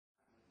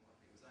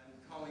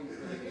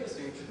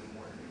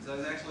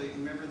actually,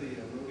 remember the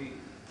movie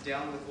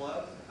Down with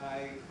Love?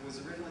 I was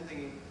originally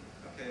thinking,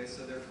 okay,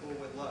 so they're cool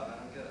with love. I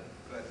don't get it.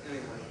 But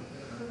anyway.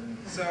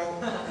 So,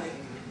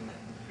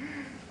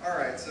 all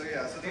right, so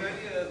yeah. So the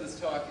idea of this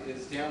talk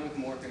is down with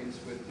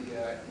morphemes with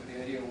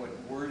the idea of what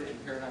word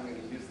and paradigm, I'm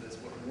going to use this,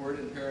 what word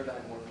and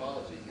paradigm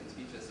morphology can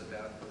teach us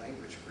about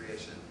language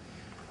creation.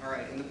 All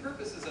right, and the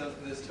purposes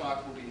of this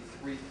talk will be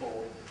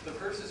threefold. The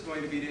first is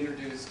going to be to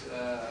introduce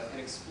and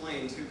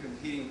explain two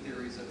competing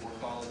theories of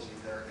morphology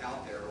that are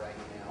out there right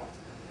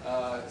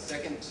now.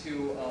 Second,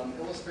 to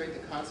illustrate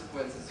the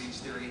consequences each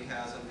theory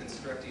has on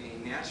constructing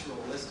a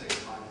naturalistic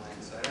conlang.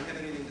 So I don't have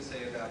anything to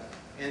say about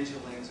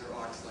ng-lings or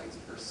aux-lings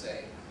per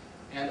se.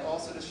 And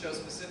also to show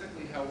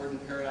specifically how word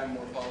and paradigm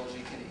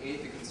morphology can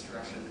aid the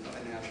construction of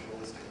a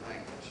naturalistic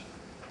language.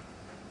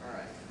 All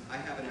right, I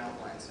have an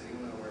outline so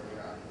you'll know where we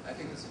are. I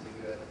think this will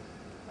be good.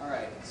 All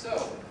right,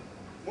 so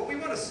what we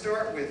want to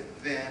start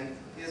with then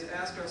is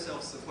ask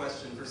ourselves the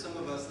question, for some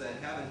of us that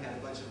haven't had a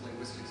bunch of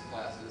linguistics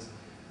classes,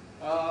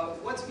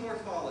 what's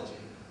morphology,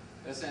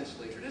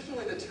 essentially?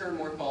 Traditionally, the term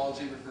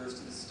morphology refers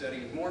to the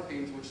study of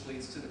morphemes, which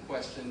leads to the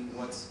question,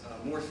 what's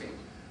a morpheme?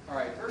 All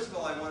right, first of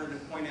all, I wanted to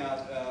point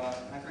out,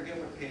 I forget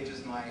what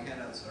pages my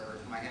handouts on,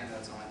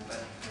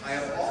 but I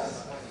have all,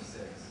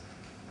 26.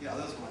 Yeah,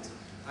 those ones.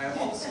 I have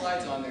all the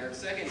slides on there.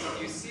 Second,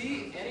 if you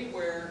see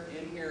anywhere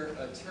in here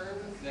a term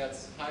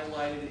that's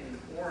highlighted in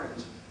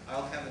orange,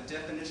 I'll have a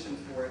definition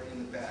for it in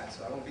the back.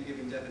 So I won't be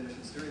giving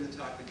definitions during the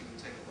talk, but you can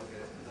take a look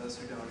at it for those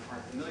who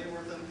aren't familiar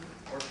with them,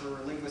 or for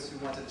linguists who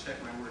want to check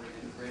my work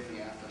and grade me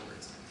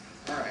afterwards.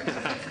 All right.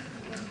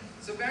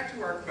 So back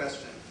to our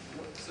question.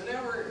 So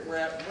now we're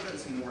at what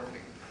is a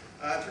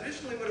morpheme?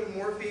 Traditionally, what a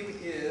morpheme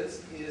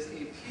is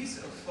a piece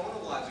of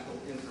phonological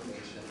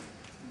information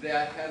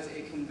that has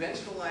a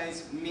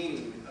conventionalized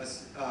meaning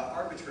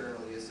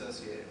arbitrarily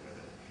associated with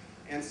it.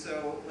 And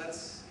so let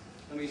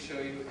me show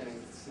you an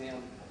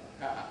example.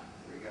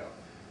 Here we go.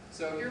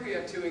 So here we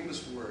have two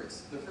English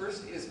words. The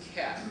first is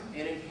cat,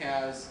 and it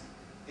has,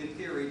 in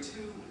theory,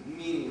 two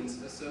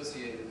meanings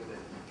associated with it.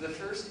 The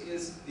first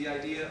is the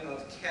idea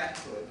of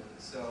cathood.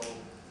 So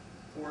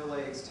 4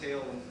 legs,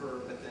 tail, and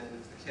fur, but then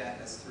if the cat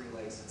has 3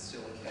 legs, it's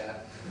still a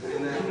cat.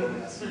 And then,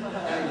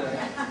 anyway.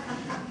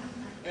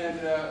 And,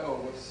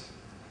 oh, whoops.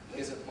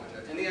 Is a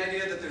pointer. And the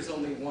idea that there's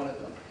only one of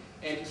them.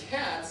 And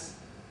cats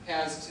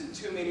has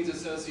two meanings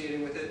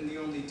associated with it, and the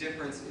only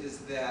difference is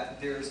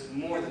that there's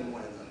more than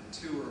one of them,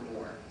 2 or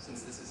more,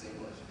 since this is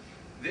English.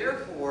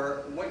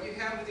 Therefore, what you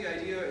have with the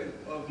idea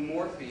of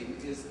morpheme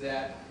is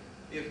that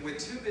if with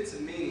 2 bits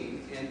of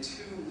meaning and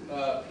 2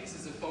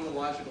 pieces of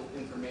phonological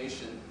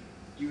information,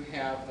 you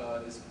have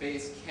this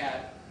base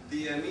cat,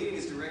 the meaning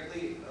is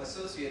directly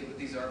associated with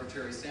these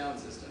arbitrary sound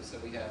systems. So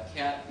we have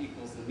cat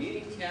equals the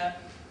meaning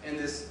cat, and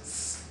this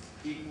s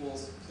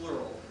equals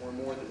plural, or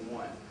more than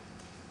one.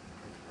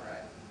 All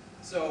right.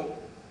 So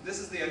this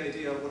is the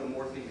idea of what a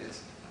morpheme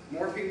is.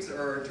 Morphemes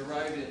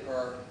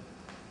are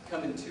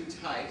come in 2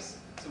 types.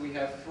 So we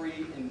have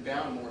free and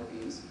bound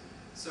morphemes.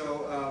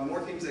 So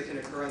morphemes that can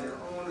occur on their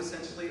own,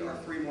 essentially, are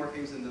free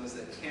morphemes, and those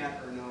that can't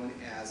are known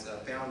as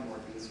bound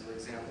morphemes, for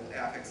example,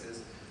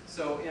 affixes.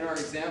 So in our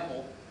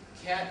example,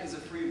 cat is a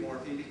free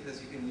morpheme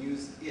because you can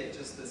use it,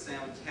 just the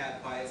sound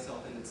cat by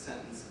itself in its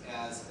sentence,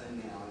 as a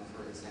noun,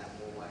 for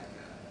example, like,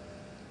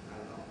 I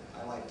don't know,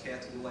 I like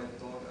cat, you like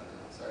dog, I don't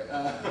know, sorry.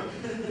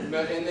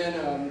 And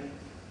then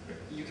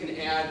you can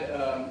add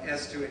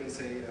s to it and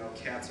say, you know,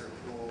 cats are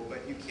cool, but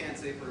you can't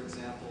say, for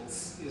example,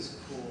 is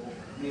cool,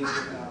 meaning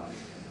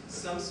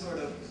some sort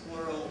of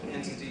plural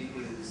entity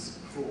is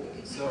cool.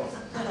 So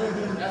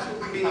that's what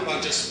we mean. How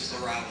about just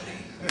plurality?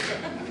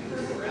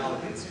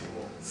 Plurality is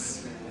cool.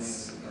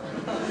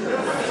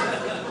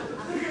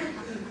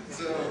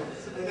 So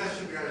maybe that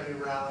should be our new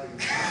rally.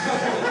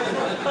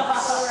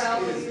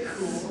 Plurality is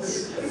cool.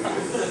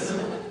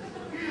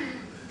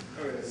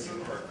 Okay,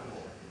 super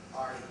cool.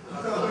 All right.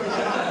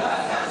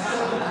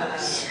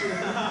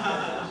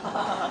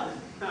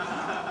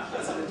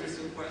 That's an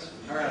interesting question.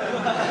 All right.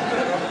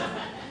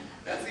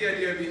 That's the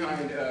idea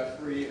behind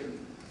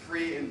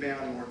free and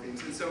bound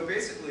morphemes. And so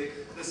basically,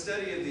 the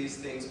study of these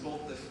things,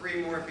 both the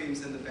free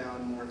morphemes and the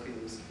bound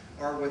morphemes,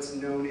 are what's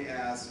known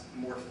as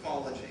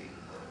morphology,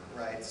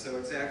 right? So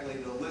exactly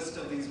the list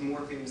of these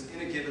morphemes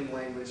in a given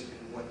language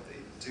and what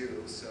they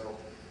do. So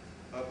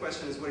the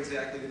question is, what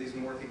exactly do these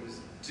morphemes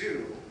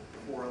do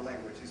for a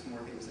language, these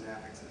morphemes and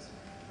affixes?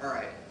 All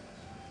right.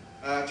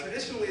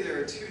 Traditionally, there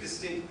are 2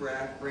 distinct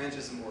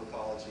branches of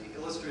morphology,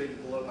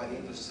 illustrated below by the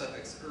English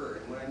suffix "er."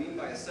 And what I mean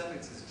by a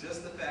suffix is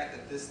just the fact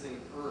that this thing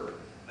 "er"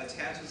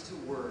 attaches to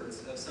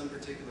words of some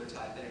particular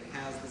type, and it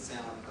has the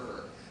sound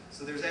 "er."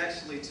 So there's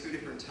actually 2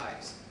 different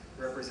types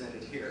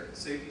represented here.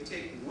 So if you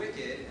take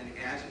wicked, an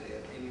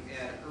adjective, and you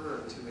add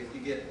 "er" to it,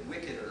 you get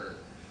wickeder,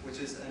 which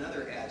is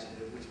another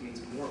adjective which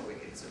means more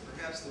wicked. So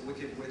perhaps the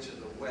Wicked Witch of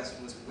the West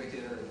was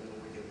wickeder than the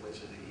Wicked Witch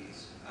of the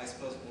East. I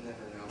suppose we'll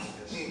never know.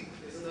 Because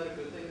isn't that a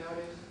good thing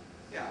nowadays?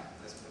 Yeah,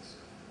 I suppose so.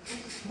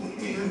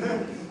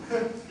 Man,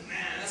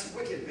 that's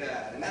wicked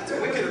bad, and that's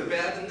wickeder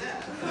bad than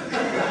that.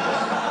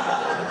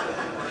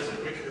 Or is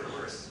it wicked or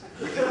worse?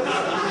 Wicked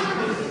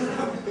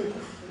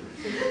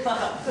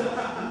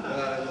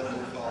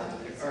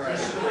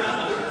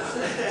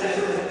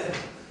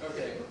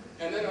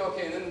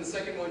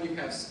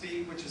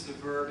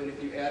verb, and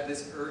if you add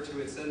this to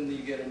it, suddenly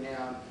you get a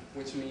noun,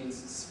 which means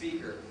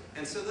speaker.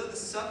 And so though the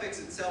suffix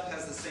itself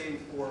has the same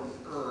form,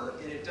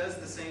 and it does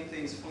the same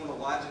things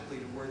phonologically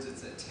to words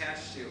it's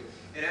attached to,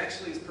 it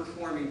actually is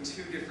performing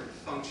two different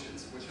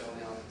functions, which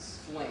I'll now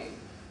explain.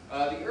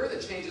 The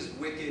that changes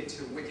wicked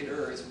to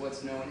wickeder is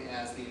what's known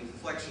as the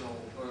inflectional,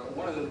 or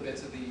one of the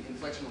bits of the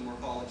inflectional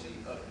morphology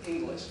of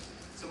English.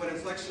 So what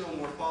inflectional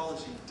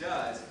morphology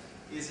does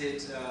is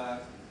it,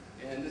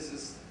 and this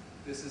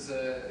is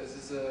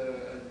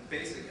a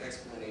basic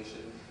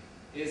explanation,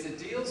 is it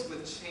deals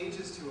with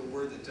changes to a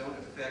word that don't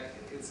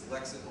affect its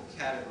lexical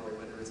category,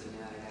 whether it's a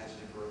noun, an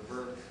adjective, or a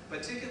verb. I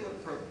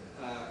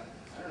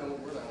don't know what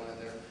word I wanted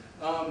there,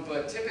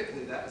 but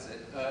typically that was it.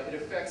 It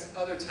affects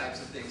other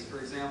types of things. For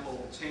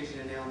example,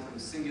 changing a noun from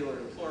singular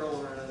to plural,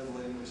 or another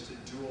language to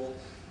dual.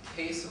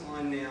 Case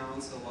on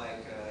nouns, so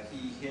like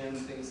he, him,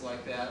 things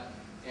like that.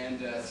 And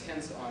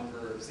tense on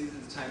verbs. These are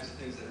the types of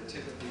things that are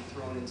typically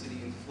thrown into the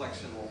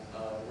inflectional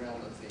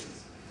realm of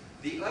things.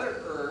 The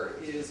other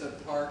is a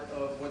part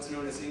of what's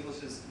known as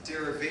English's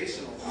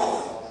derivational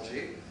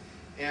morphology.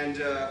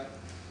 And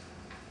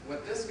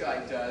what this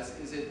guy does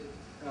is it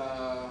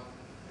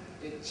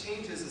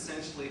changes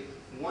essentially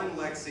one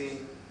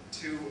lexeme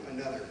to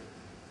another.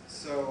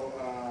 So,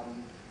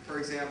 for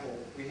example,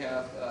 we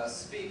have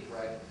speak,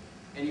 right?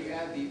 And you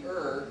add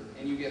the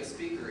and you get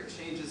speaker. It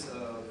changes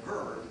a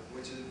verb,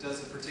 which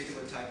does a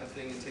particular type of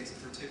thing and takes a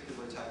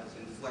particular type of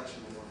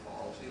inflectional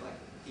morphology, like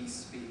he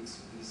speaks,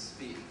 we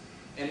speak.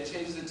 And it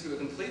changes it to a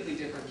completely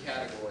different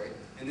category,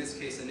 in this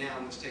case a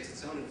noun, which takes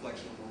its own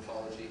inflectional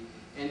morphology,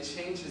 and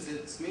changes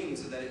its meaning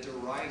so that it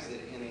derives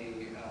it in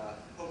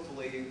a,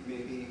 hopefully,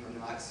 maybe or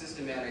not,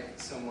 systematic,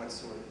 somewhat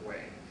sort of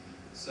way.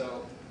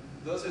 So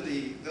those are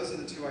the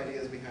two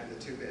ideas behind the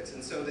two bits.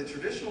 And so the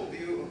traditional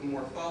view of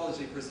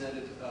morphology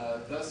presented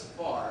thus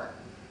far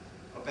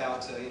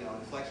about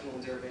inflectional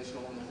and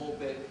derivational and the whole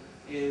bit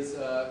is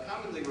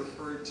commonly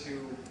referred to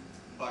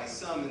by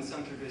some in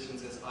some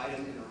traditions as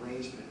item and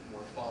arrangement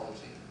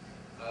morphology.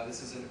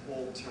 This is an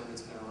old term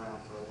that's been around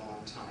for a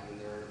long time,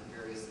 and there are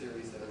various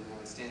theories that are now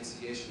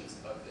instantiations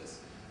of this.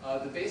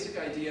 The basic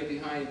idea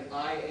behind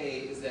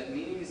IA is that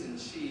meaning is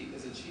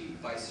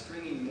achieved by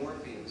stringing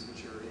morphemes,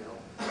 which are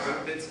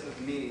little bits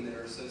of meaning that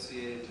are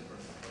associated,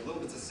 or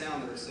little bits of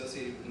sound that are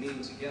associated with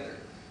meaning together.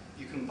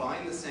 You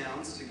combine the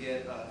sounds to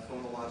get a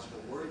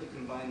phonological word. You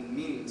combine the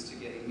meanings to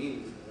get a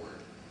meaningful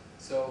word.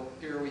 So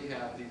here we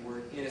have the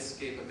word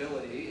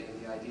inescapability,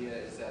 and the idea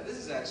is that this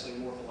is actually a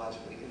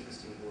morphologically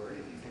interesting word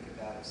if you think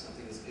about if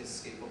something is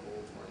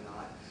escapable or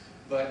not.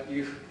 But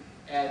you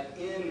add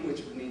in,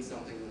 which would mean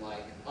something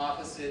like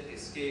opposite,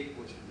 escape,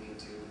 which would mean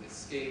to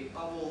escape,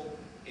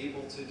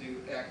 able to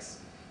do X,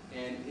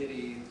 and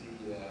the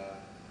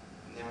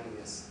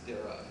nouniness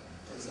thereof,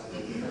 or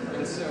something.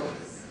 And so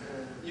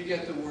you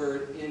get the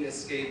word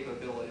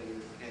inescapability,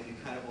 and you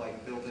kind of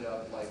like build it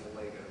up like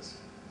Legos.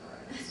 All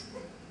right.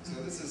 So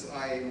this is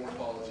IA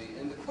morphology.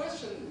 And the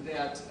question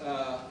that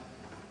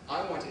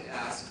I want to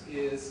ask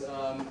is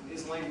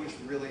language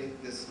really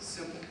this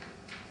simple?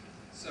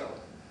 So,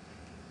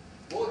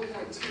 bullet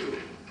point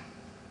 2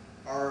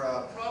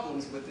 are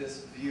problems with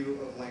this view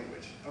of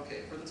language.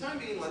 Okay, for the time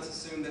being, let's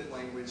assume that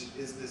language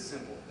is this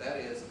simple. That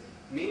is,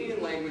 meaning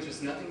in language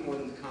is nothing more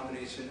than the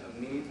combination of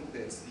meaningful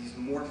bits, these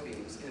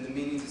morphemes, and the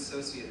meanings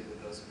associated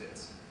with those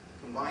bits.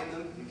 Combine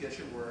them, you get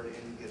your word, and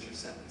you get your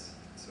sentence,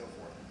 and so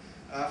forth.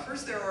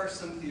 First, there are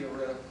some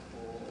theoretical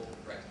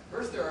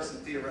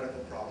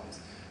problems.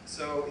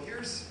 So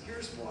here's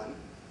one.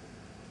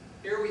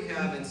 Here we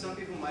have, and some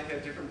people might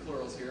have different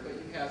plurals here, but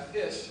you have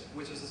fish,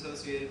 which is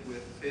associated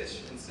with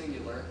fish in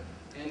singular,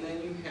 and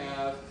then you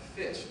have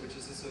fish, which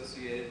is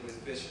associated with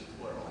fish in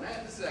plural.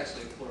 And this is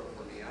actually a plural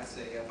for me. I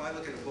say, if I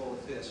look at a bowl of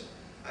fish,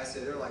 I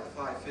say there are like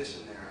 5 fish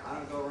in there. I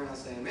don't go around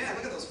saying, man,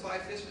 look at those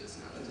 5 fishes.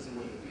 No, that doesn't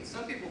work with me.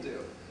 Some people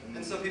do,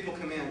 and some people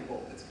command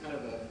both. It's kind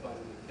of a fun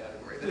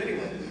category. But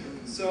anyway,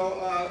 so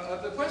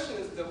the question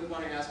that we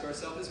want to ask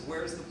ourselves is,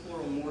 where's the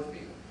plural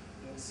morpheme?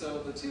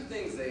 So the two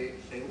things, they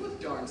look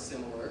darn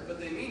similar, but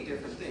they mean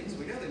different things.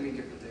 We know they mean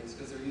different things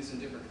because they're used in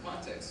different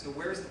contexts. So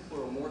where's the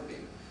plural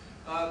morpheme?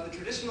 The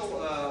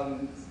traditional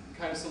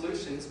kind of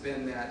solution has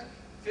been that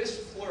fish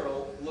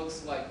plural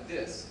looks like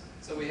this.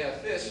 So we have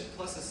fish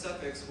plus a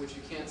suffix which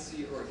you can't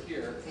see or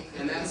hear,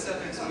 and that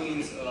suffix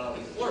means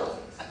plural.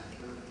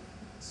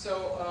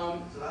 So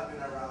that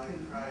means our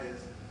rallying cry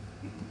is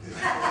you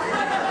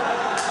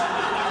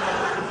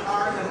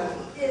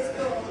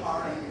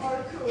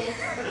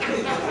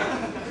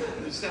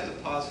just have to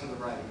pause for the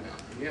right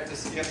amount. You have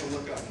to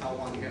look up how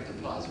long you have to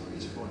pause for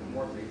each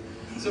morpheme.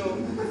 So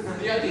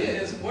the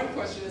idea is, one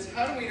question is,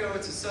 how do we know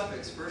it's a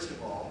suffix, first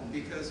of all,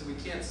 because we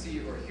can't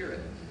see or hear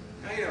it?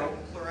 Now,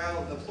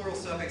 the plural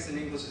suffix in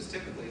English is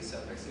typically a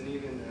suffix, and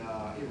even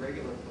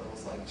irregular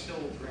plurals like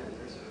children,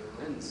 there's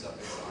a ren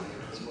suffix on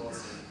there, as well as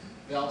some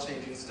vowel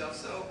changing stuff.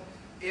 So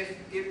if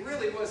it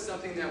really was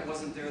something that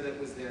wasn't there that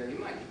was there, you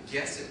might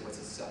guess it was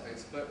a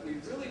suffix, but we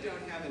really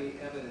don't have any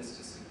evidence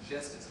to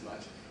suggest as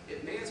much.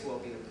 It may as well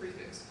be a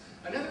prefix.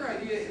 Another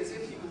idea is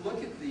if you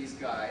look at these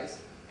guys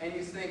and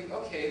you think,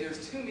 okay,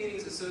 there's two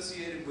meanings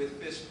associated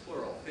with fish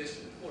plural, fish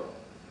and plural.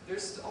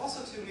 There's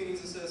also two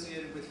meanings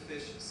associated with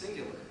fish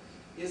singular.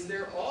 Is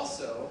there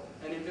also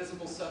an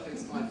invisible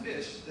suffix on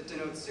fish that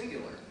denotes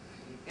singular?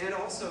 And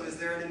also, is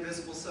there an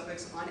invisible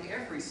suffix on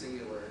every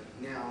singular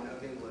noun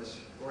of English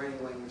or any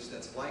language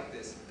that's like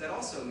this that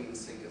also means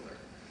singular?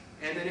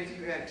 And then if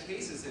you add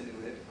cases into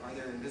it, are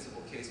there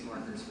invisible case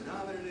markers for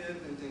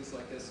nominative and things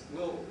like this?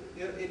 Well,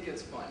 it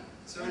gets fun.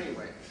 So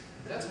anyway,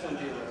 that's one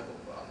theoretical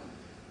problem.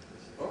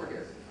 Over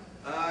here.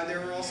 There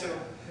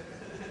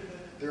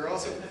are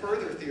also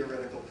further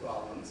theoretical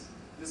problems.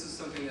 This is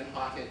something that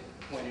Hockett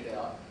pointed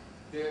out.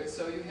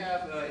 So you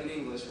have, in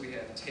English, we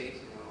have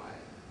take,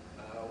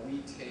 we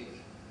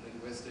take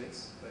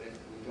linguistics, but if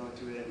we don't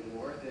do it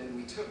anymore, then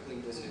we took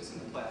linguistics in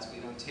the class, we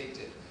don't take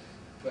it.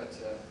 But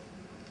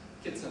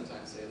kids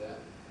sometimes say that,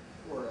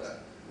 for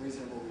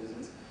reasonable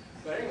reasons.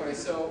 But anyway,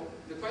 so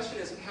the question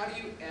is, how do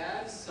you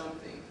add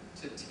something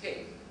to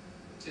take,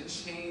 to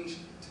change,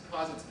 to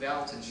cause its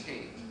vowel to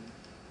change?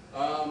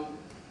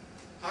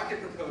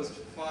 Hockett proposed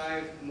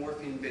 5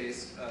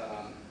 morpheme-based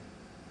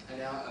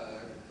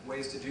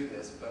ways to do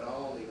this, but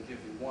I'll only give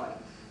you one.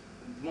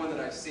 One that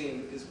I've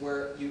seen is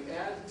where you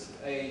add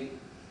an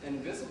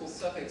invisible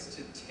suffix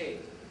to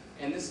take,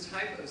 and this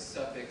type of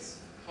suffix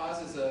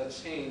causes a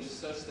change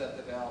such that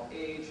the vowel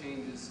A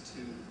changes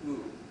to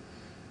oo.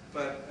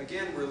 But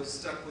again, we're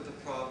stuck with the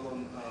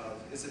problem of,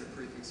 is it a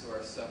prefix or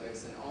a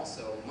suffix? And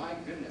also, my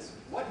goodness,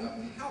 what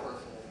a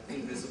powerful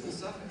invisible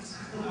suffix.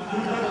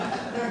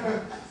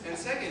 And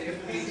second,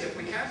 if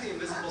we have the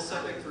invisible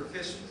suffix for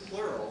fish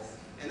plural,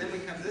 and then we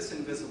have this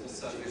invisible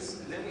suffix,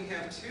 and then we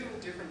have 2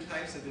 different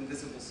types of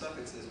invisible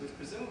suffixes, which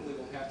presumably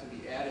will have to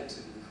be added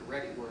to the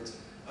correct words.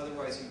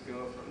 Otherwise, you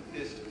go from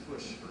fish to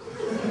push.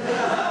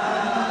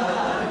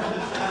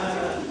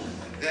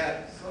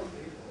 That.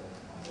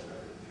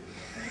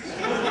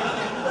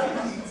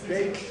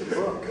 Bake the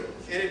book.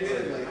 And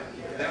admittedly,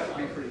 that would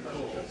be pretty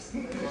cool.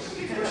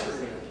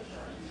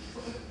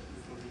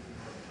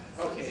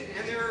 Okay,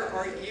 and there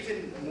are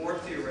even more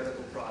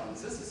theoretical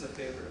problems. This is a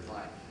favorite of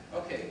mine.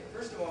 Okay,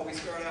 first of all, we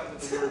start out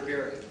with the word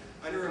berry.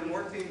 Under a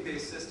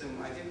morpheme-based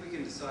system, I think we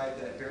can decide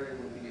that berry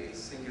would be a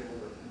single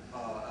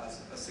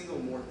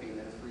morpheme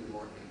and a free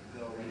morpheme.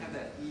 Though we have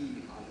that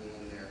E on the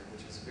end there,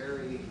 which is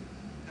very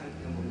kind of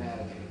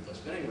emblematic in English.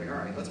 But anyway, all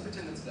right, let's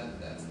pretend that's that.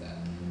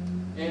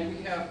 And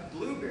we have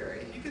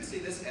blueberry. You could see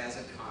this as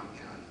a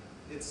compound.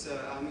 It's,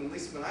 I mean, at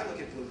least when I look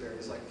at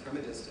blueberries, like from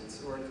a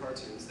distance or in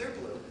cartoons, they're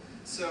blue.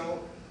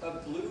 So a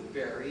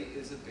blueberry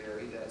is a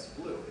berry that's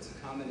blue. It's a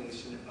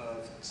combination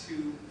of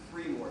 2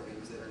 free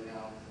morphemes that are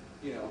now,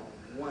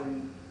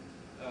 one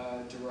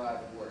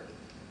derived word.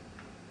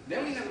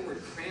 Then we have the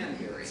word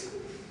cranberry.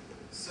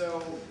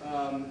 So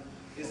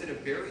is it a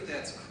berry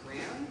that's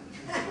cran?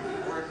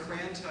 Or a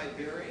cran-type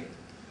berry?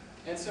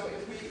 And so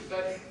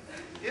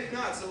if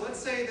not, so let's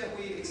say that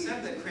we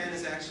accept that cran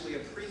is actually a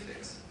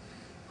prefix.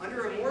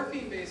 Under a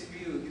morpheme-based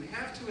view, you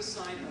have to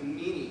assign a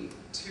meaning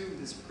to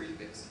this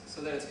prefix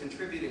so that it's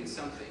contributing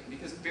something.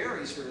 Because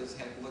berry sure as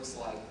heck looks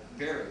like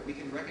berry. We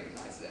can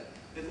recognize that.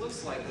 It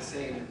looks like the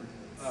same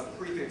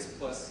prefix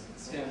plus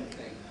stem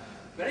thing.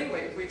 But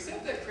anyway, if we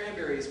accept that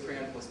cranberry is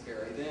cran plus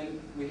berry, then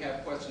we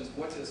have questions,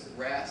 what does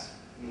ras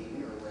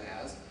mean, or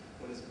raz?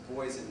 What does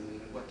poison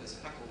mean? What does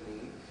huckle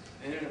mean?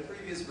 And in a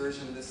previous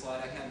version of this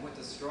slide, I had what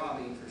does straw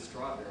mean for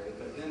strawberry,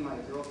 but then my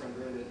girlfriend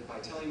ruined it by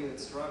telling me that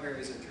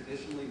strawberries are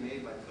traditionally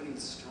made by putting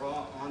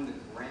straw on the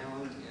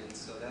ground, and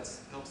so that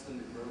helps them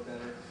to grow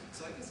better.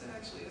 So I guess it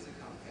actually is a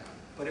compound.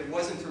 But it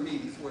wasn't for me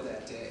before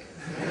that day.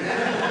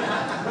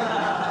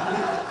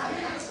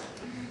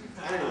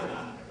 Anyway,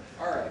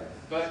 all right,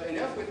 but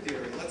enough with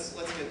theory. Let's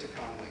get to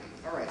conlinging.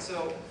 All right,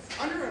 so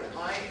under an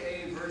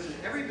IA version,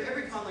 every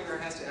conlinger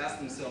has to ask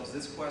themselves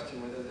this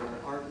question, whether they're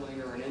an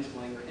artlinger or an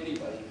engelinger or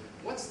anybody.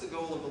 What's the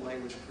goal of a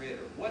language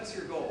creator? What's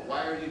your goal?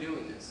 Why are you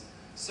doing this?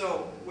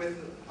 So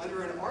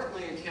under an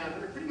artling account,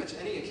 under pretty much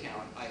any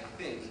account, I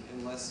think,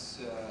 unless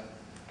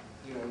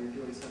you're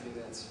doing something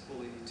that's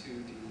fully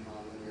 2D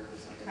nonlinear or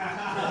something.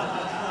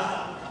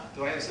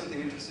 Though I have something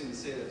interesting to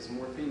say that's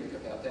morphemic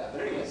about that.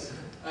 But anyways,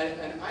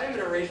 an item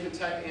and arrangement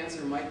type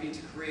answer might be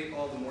to create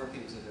all the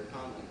morphemes of their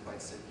conling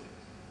quite simply.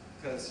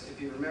 Because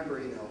if you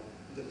remember,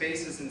 the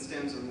bases and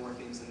stems are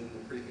morphemes, and then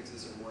the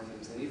prefixes are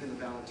morphemes, and even the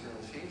vowel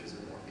internal changes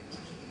are morphemes.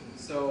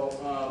 So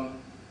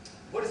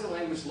what does a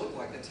language look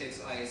like that takes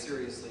IA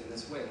seriously in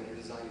this way when you're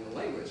designing a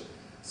language?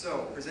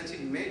 So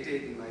presenting may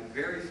date me, my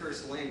very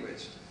first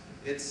language.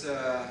 It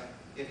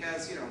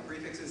has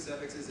prefixes,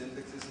 suffixes,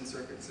 infixes, and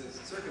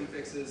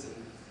circumfixes,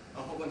 and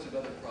a whole bunch of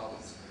other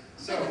problems.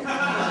 So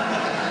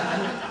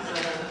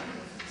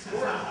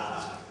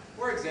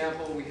for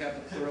example, we have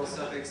the plural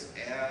suffix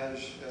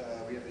aj,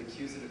 we have the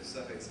accusative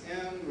suffix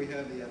m, we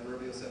have the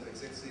adverbial suffix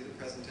ixy, the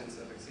present tense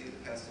suffix e,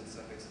 the past tense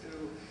suffix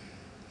u,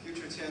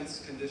 future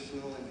tense,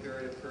 conditional,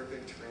 imperative,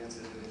 perfect,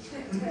 transitive,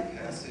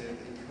 passive,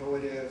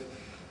 inchoative,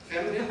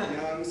 Feminine,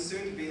 young,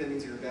 soon to be, that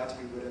means you're about to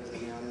be, whatever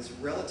the noun is.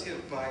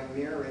 Relative by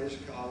marriage,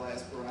 a la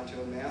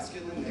Esperanto.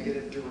 Masculine,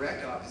 negative,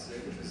 direct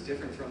opposite, which was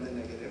different from the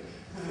negative.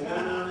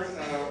 Former,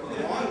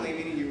 wrongly,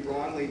 meaning you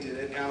wrongly did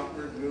it.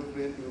 Outward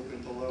movement,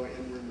 movement below,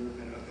 inward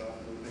movement, above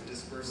movement,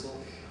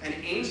 dispersal. And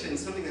ancient,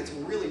 something that's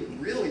really,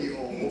 really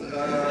old.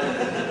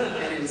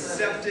 And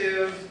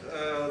inceptive.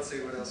 Let's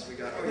see what else we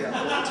got. Oh yeah,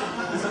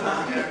 multiples of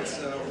X,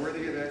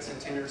 worthy of X,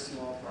 container,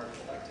 small part,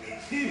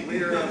 collective.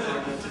 Leader of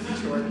augmented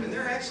short. And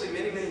there are actually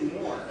many, many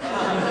more.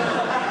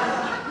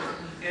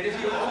 And if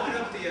you open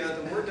up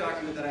the Word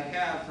document that I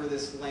have for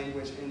this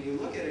language and you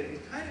look at it,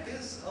 it kind of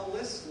is a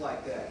list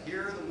like that.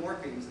 Here are the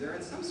morphemes. They're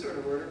in some sort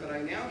of order, but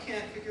I now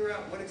can't figure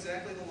out what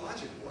exactly the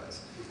logic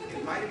was.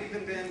 It might have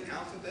even been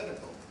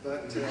alphabetical.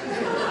 But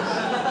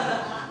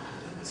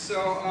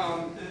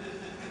so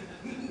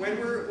when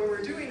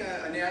we're doing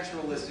a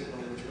naturalistic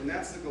language, when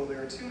that's the goal,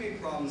 there are two main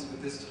problems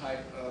with this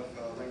type of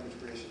language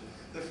creation.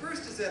 The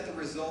first is that the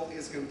result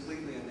is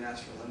completely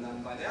unnatural, and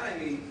then by that I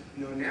mean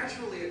no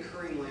naturally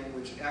occurring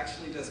language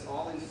actually does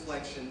all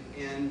inflection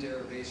and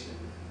derivation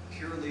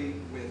purely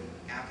with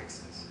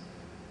affixes.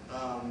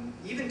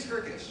 Even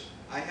Turkish,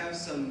 I have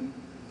some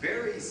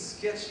very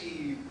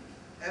sketchy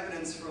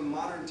evidence from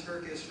modern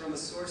Turkish from a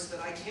source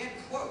that I can't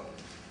quote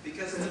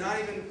because it's not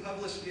even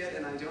published yet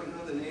and I don't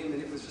know the name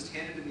and it was just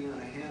handed to me on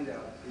a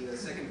handout, the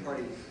second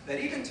party, that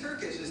even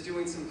Turkish is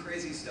doing some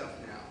crazy stuff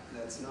now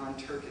that's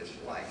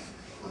non-Turkish-like.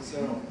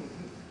 So,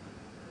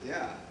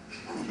 yeah.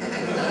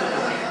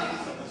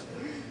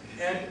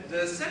 And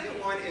the second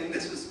one, and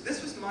this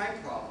was my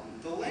problem,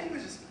 the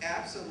language is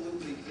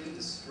absolutely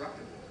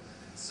indestructible.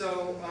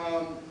 So,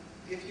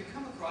 if you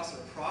come across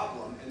a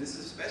problem, and this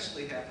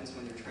especially happens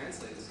when you're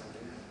translating something,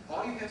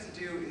 all you have to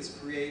do is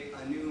create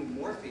a new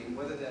morpheme,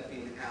 whether that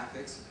be an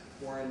affix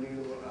or a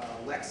new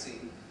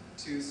lexeme,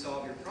 to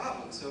solve your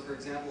problem. So for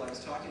example, I was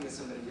talking with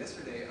somebody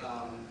yesterday,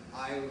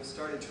 I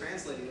started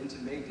translating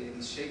into May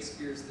Davies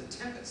Shakespeare's The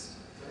Tempest.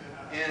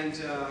 And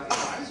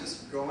I was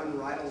just going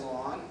right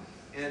along.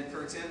 And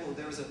for example,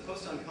 there was a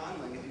post on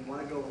Conlang, if you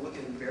want to go look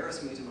and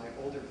embarrass me to my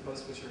older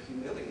posts which are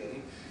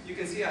humiliating, you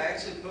can see I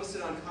actually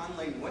posted on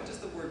Conlang, what does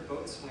the word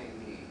boatswain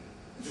mean?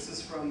 This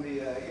is from the,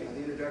 the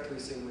introductory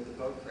scene with the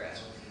boat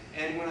crash.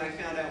 And when I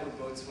found out what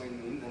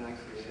boatswain mean, then I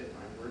created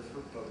my word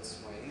for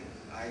boatswain.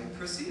 I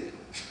proceeded.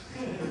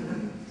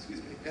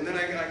 Excuse me. And then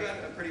I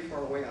got pretty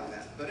far away on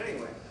that. But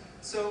anyway,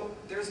 so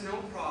there's no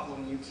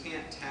problem you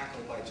can't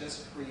tackle by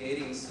just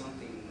creating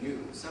something new,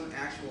 some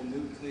actual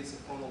new piece of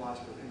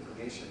phonological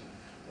information,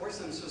 or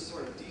some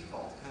sort of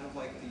default, kind of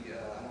like the,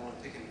 I don't want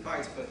to pick any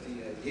fights, but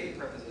the yay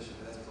preposition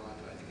with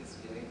Esperanto, I think it's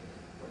yay,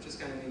 or it just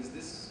kind of means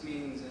this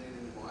means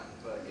anything you want,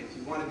 but if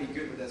you want to be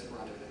good with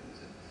Esperanto, then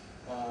use it.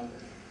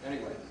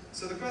 Anyway,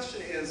 so the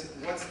question is,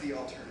 what's the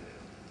alternative?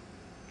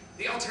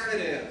 The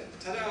alternative!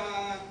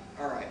 Ta-da!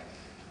 All right.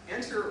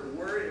 Enter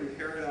word and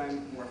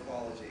paradigm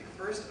morphology.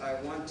 First, I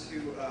want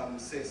to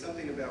say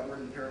something about word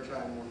and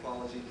paradigm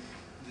morphology.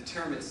 The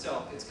term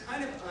itself, it's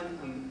kind of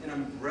an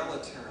umbrella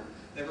term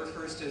that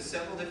refers to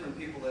several different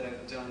people that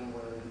have done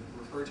what are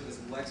referred to as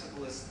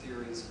lexicalist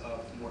theories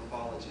of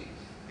morphology.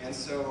 And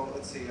so,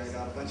 let's see, I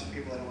got a bunch of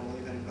people, I don't want to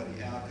leave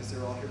anybody out because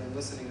they're all here and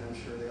listening, and I'm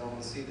sure they all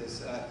want to see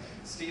this.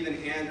 Stephen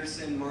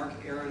Anderson, Mark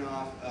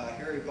Aronoff,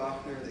 Harry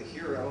Bachner, the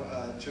hero,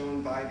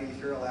 Joan Bybee,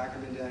 Farrell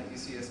Ackerman down at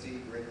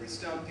UCSD, Gregory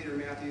Stump, Peter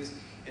Matthews,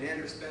 and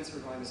Andrew Spencer,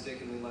 who I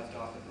mistakenly left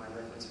off of my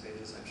reference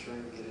pages. I'm sure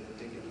you'll get an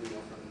indignant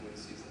email from him when he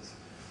sees this.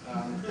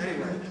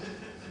 Anyway,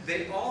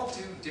 they all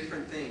do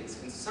different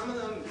things, and some of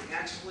them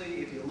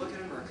actually, if you look at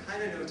them, are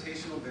kind of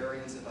notational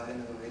variants of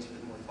item and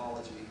arrangement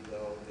morphology,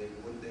 though they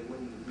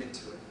wouldn't admit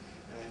to it.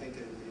 And I think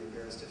they would be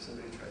embarrassed if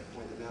somebody tried to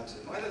point them out to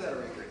them. Either that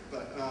or angry.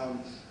 But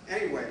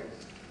anyway,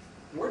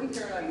 word and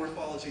paradigm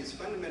morphology is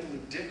fundamentally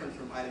different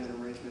from item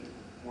and arrangement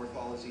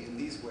morphology in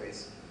these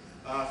ways.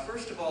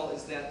 First of all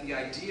is that the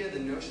idea, the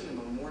notion of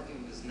a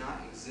morpheme does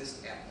not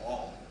exist at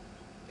all.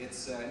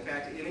 It's, in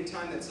fact, any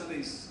time that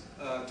somebody's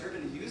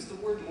driven to use the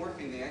word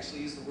morpheme, they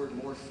actually use the word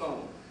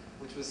morphome,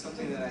 which was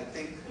something that I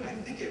think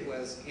it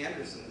was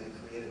Anderson that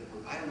created.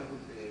 I don't know who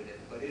created it,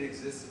 but it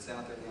exists, it's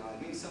out there now.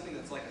 It means something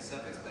that's like a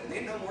suffix, but it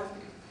ain't no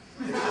morpheme.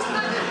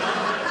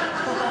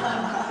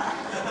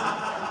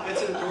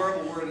 It's an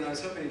adorable word, and I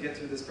was hoping to get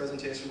through this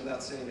presentation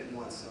without saying it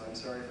once, so I'm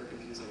sorry for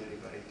confusing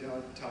anybody.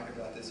 Don't talk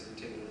about this if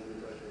you're taking an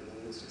undergraduate or a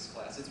linguistics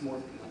class. It's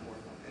morpheme, not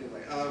morphome.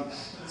 Anyway,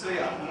 so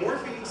yeah,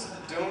 morphemes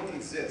don't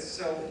exist.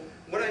 So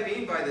what I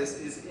mean by this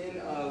is in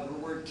the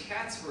word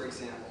cats, for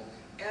example,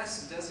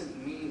 S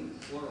doesn't mean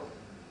plural.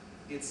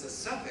 It's a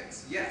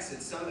suffix. Yes,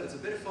 it's a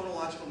bit of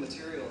phonological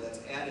material that's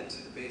added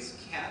to the base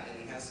cat,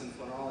 and it has some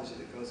phonology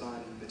that goes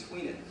on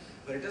between it.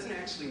 But it doesn't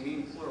actually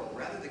mean plural.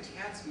 Rather, the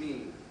cats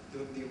mean,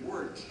 the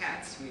word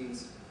cats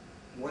means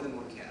more than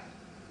one cat.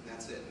 And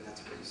that's it, and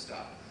that's where you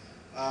stop.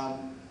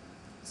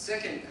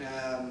 Second,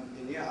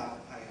 and yeah,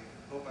 I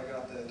hope I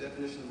got the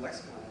definition of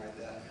lexicon right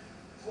there.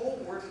 Whole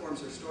word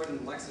forms are stored in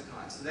the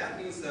lexicon. So that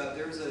means that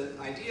there's an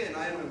idea in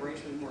item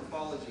arrangement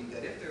morphology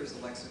that if there's a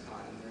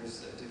lexicon, and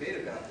there's a debate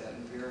about that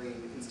in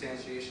varying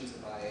instantiations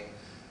of IA,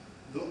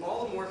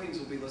 All the morphemes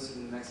will be listed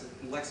in the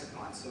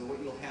lexicon. So what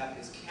you'll have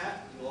is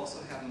cat, you'll also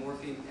have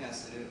morpheme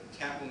S, and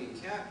cat will mean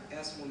cat,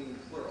 S will mean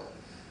plural.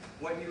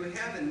 What you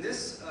have in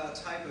this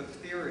type of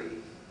theory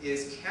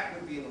is cat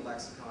would be in the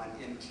lexicon,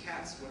 and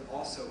cats would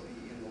also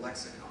be in the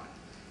lexicon.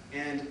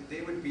 And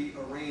they would be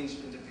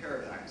arranged into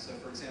paradigms. So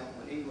for example,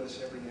 in English,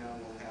 every noun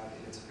will have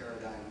in its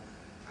paradigm,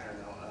 I don't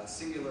know,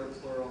 singular,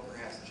 plural,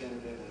 perhaps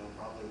genitive, and they'll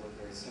probably look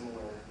very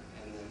similar,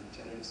 and then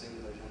genitive,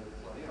 singular, genitive,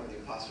 plural, you know, the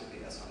apostrophe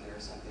S on there or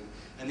something.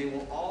 And they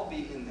will all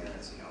be in there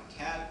as, you know,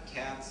 cat,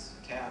 cats,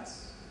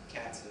 cats,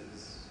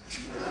 catses.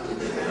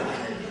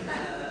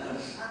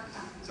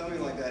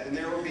 Something like that. And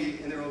there will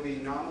be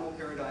nominal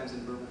paradigms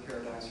and verbal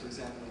paradigms. For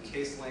example, in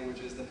case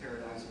languages, the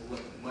paradigms will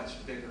look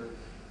much bigger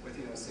with,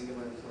 you know,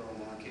 singular and plural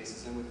noun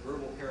cases. And with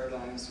verbal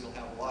paradigms, you'll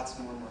have lots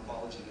more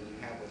morphology than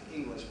you have with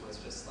English, where it's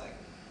just like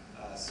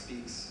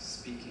speaks,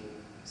 speaking,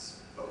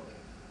 spoke,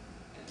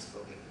 and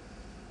spoken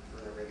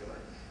for irregular.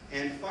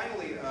 And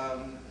finally,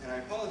 and I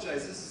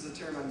apologize, this is the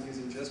term I'm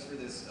using just for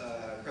this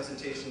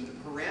presentation,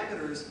 the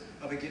parameters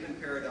of a given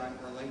paradigm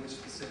are language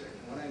specific.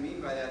 And what I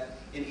mean by that,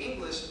 in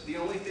English, the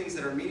only things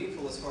that are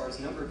meaningful as far as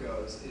number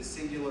goes is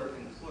singular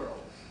and plural.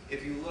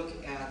 If you look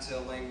at a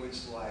language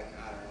like,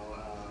 I don't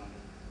know,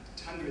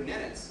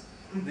 Tundra-Nenets,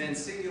 then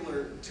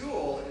singular,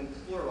 dual, and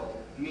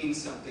plural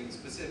means something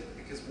specific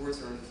because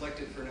words are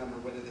inflected for number,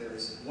 whether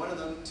there's one of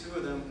them, two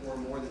of them, or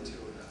more than two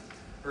of them.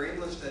 For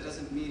English, that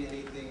doesn't mean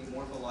anything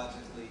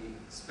morphologically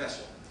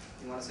special.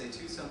 You want to say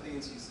two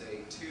somethings, you say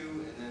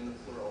two, and then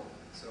the plural.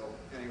 So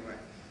anyway,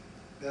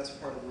 that's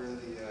part of where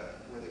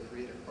the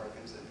creative part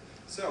comes in.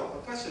 So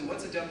a question,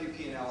 what's a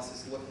WP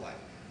analysis look like?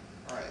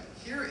 All right,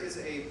 here is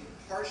a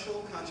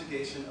partial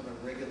conjugation of a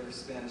regular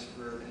Spanish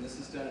verb, and this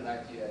is done in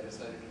IPA. I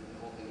decided to do the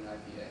whole thing in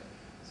IPA.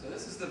 So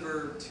this is the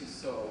verb to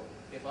sew.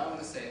 If I want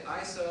to say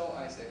I sew,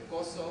 I say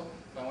coso.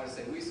 If I want to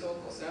say we sew,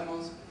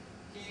 cosemos.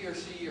 He or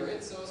she or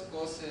it sews,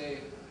 cose,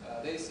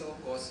 they sew,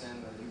 cosen,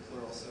 or you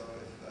plural sew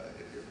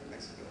if you're from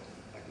Mexico,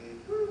 like me.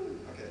 Woo!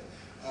 Okay.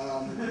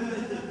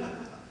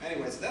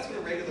 Anyway, so that's what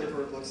a regular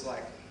verb looks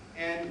like.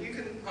 And you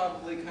can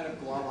probably kind of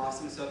glom off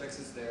some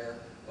suffixes there.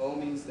 O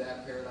means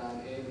that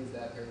paradigm, A means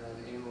that paradigm,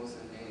 amos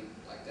and aim,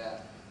 like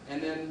that.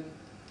 And then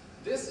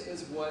this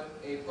is what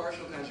a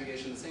partial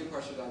conjugation, the same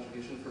partial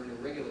conjugation for an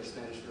irregular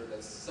Spanish verb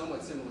that's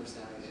somewhat similar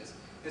sounding is.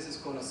 This is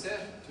conocer,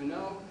 to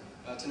know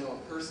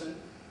a person.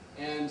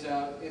 And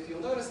if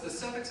you'll notice, the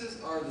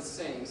suffixes are the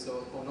same.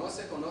 So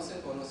conoce, conocen,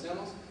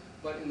 conocemos.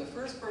 But in the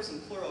first person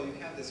plural, you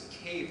have this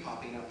K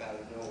popping up out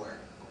of nowhere.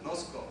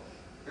 Conozco.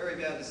 Very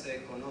bad to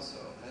say conoso.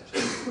 That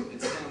just,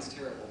 it sounds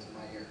terrible to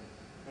my ear.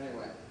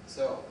 Anyway,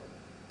 so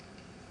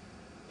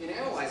in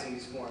analyzing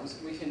these forms,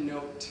 we can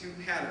note two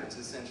patterns,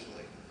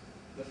 essentially.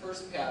 The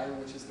first pattern,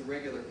 which is the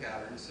regular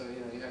pattern, so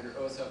you have your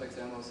O suffix,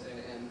 emos,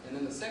 and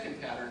then the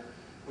second pattern,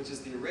 which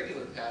is the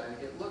irregular pattern.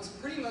 It looks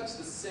pretty much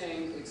the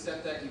same,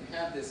 except that you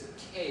have this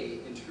K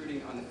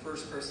intruding on the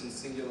first person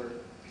singular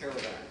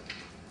paradigm.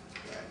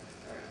 Right,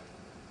 all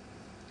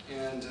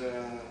right. And,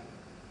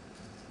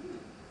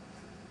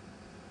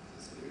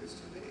 this news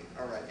to me.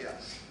 All right, yeah.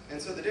 And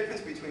so the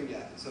difference between,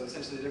 so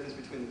essentially the difference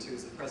between the two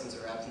is the presence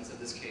or absence of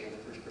this K in the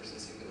first person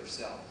singular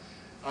cell.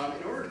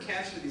 In order to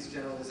capture these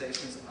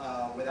generalizations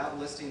without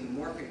listing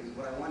the morphemes,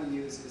 what I want to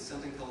use is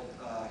something called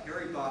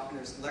Harry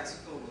Bochner's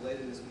lexical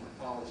relatedness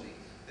morphology.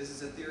 This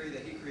is a theory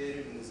that he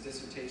created in his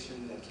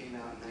dissertation that came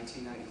out in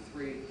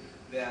 1993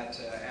 that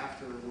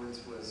afterwards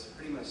was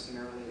pretty much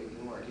summarily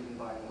ignored, even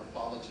by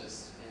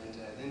morphologists. And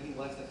then he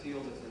left the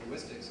field of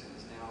linguistics and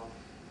is now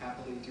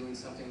happily doing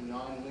something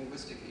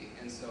non-linguistic-y.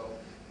 And so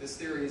this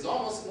theory is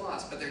almost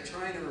lost, but they're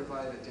trying to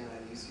revive it down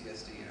at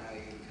UCSD, and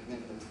I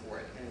commend them for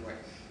it. Anyway,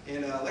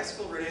 in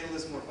lexical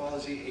relatedness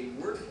morphology,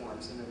 a word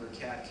form, so remember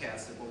cat,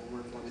 cats, they're both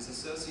word form, is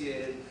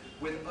associated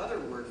with other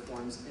word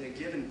forms in a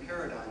given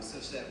paradigm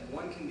such that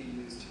one can be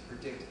used to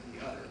predict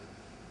the other.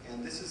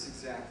 And this is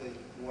exactly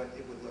what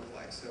it would look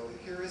like. So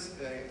here is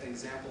an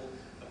example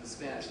of the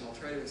Spanish, and I'll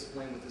try to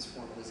explain what this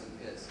formalism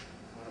is.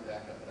 I want to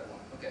back up, but I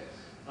won't. Okay.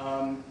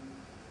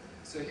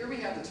 So here we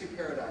have the two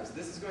paradigms.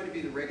 This is going to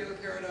be the regular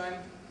paradigm.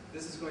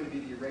 This is going to be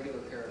the irregular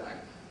paradigm.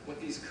 What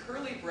these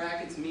curly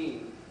brackets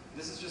mean,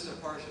 this is just a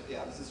partial,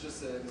 this is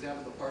just an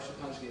example of a partial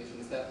conjugation,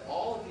 is that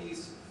all of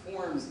these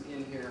forms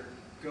in here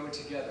go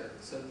together.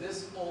 So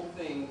this whole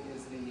thing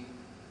is the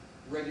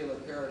regular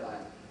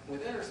paradigm.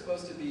 Within are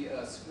supposed to be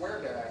square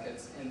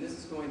brackets, and this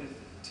is going to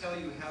tell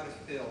you how to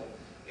fill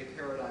a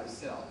paradigm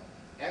cell.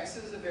 X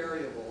is a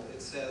variable.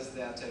 It says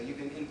that you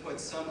can input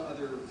some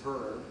other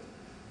verb.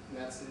 And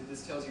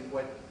this tells you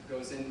what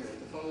goes in here.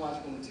 The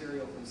phonological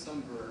material from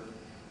some verb,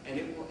 and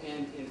it will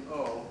end in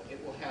O.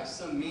 It will have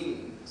some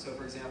meaning. So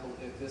for example,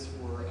 if this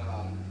were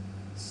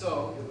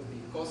so, it would be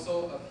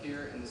coso up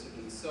here, and this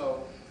would be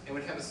so. It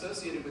would have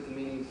associated with the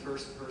meaning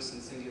first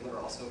person singular,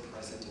 also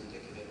present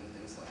indicative, and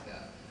things like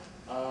that.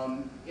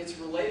 It's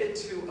related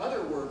to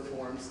other word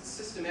forms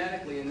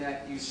systematically in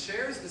that it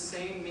shares the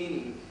same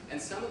meaning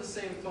and some of the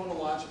same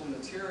phonological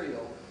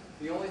material.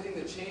 The only thing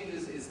that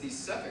changes is these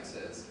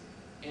suffixes,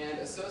 and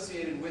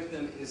associated with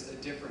them is a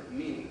different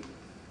meaning.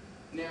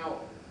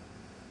 Now,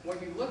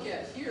 what you look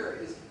at here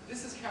is,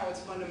 this is how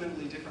it's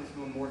fundamentally different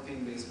from a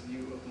morpheme-based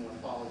view of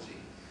morphology.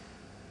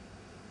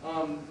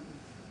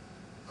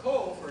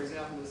 Ko, for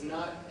example, is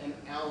not an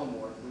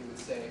allomorph, we would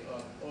say,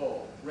 of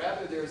O.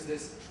 Rather, there's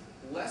this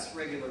less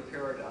regular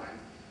paradigm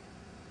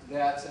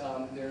that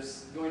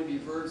there's going to be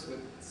verbs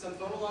with some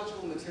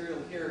phonological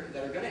material here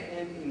that are going to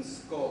end in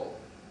sko,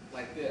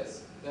 like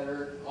this, that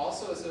are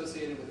also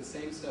associated with the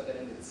same stuff that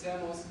end in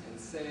semos and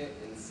se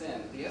and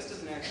sen. The S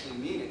doesn't actually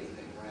mean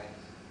anything, right?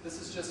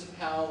 This is just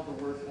how the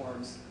word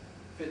forms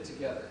fit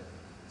together.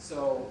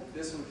 So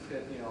this would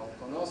fit, you know,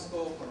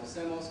 conozco,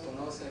 conocemos,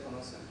 conoce,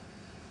 conocen.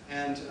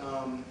 And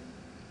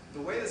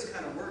the way this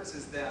kind of works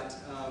is that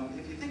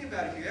if you think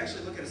about it, if you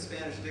actually look at a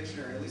Spanish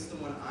dictionary, at least the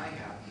one I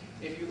have,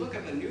 if you look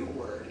up a new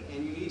word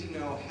and you need to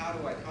know how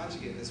do I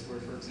conjugate this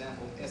word, for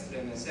example,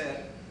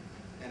 estremecer,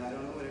 and I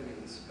don't know what it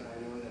means, but I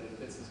know that it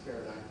fits this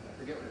paradigm. I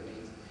forget what it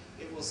means.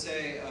 It will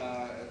say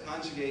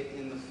conjugate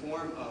in the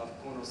form of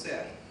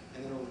conocer,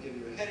 and then it will give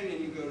you a heading,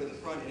 and you go to the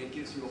front, and it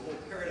gives you a whole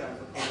paradigm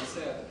for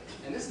conocer.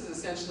 And this is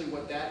essentially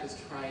what that is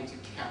trying to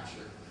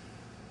capture.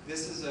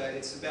 This is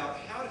it's about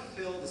how to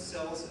fill the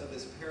cells of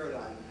this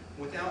paradigm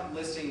without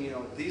listing, you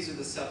know, these are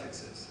the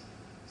suffixes.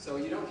 So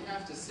you don't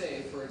have to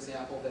say, for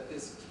example, that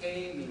this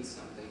K means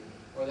something,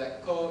 or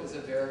that ko is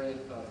a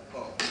variant of O.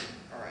 All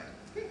right.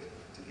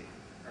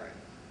 All right.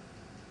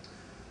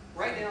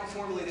 Right now,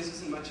 formally, this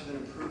isn't much of an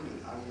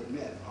improvement, I will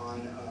admit,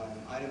 on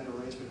item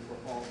arrangement for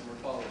all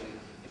morphology.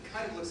 It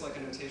kind of looks like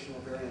a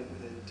notational variant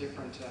with a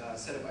different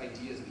set of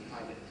ideas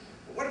behind it.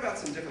 But what about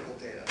some difficult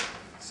data?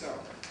 So,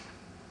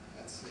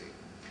 let's see.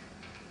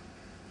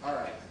 All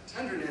right,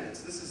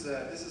 tundra-nennets. This is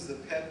the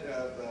pet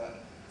of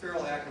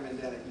Farrell Ackerman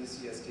down at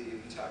UCSD. If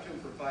you talk to him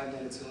for 5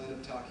 minutes, he'll end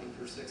up talking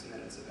for 6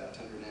 minutes about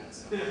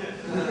tundra-nennets.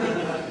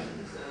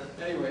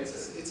 Anyway,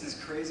 it's his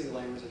crazy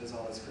language that does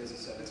all this crazy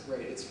stuff. It's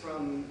great. It's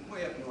from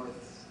way up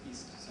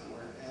northeast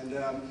somewhere, and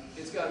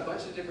it's got a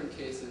bunch of different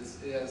cases.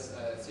 It has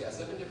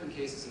 7 different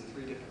cases and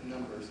 3 different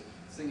numbers: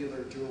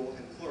 singular, dual,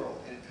 and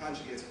plural, and it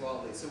conjugates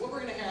broadly. So what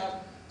we're going to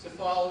have to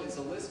follow is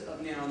a list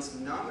of nouns'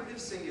 nominative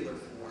singular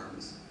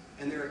forms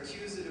and their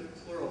accusative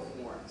plural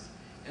forms.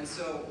 And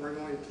so we're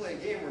going to play a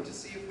game where to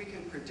see if we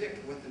can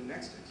predict what the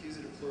next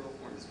accusative plural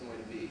form is going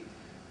to be.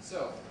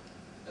 So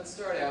let's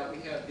start out.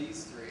 We have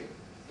these 3,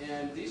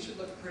 and these should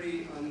look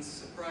pretty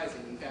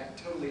unsurprising. In fact,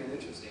 totally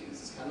uninteresting.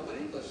 This is kind of what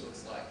English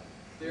looks like.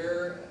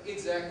 They're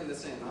exactly the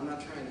same. I'm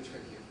not trying to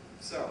trick you.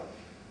 So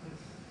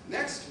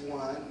next 2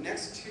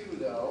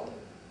 though,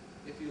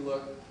 if you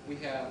look, we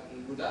have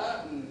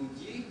nguda,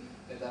 ngugi,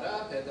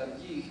 pedara,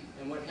 pedargi,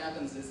 and what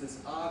happens is this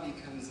a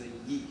becomes a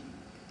yi.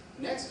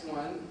 Next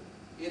one,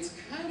 it's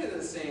kind of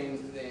the same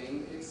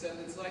thing, except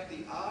it's like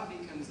the a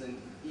becomes an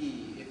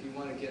e, if you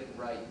want to get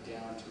right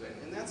down to it.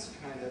 And that's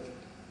kind of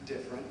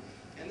different.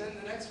 And then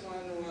the next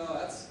one, well,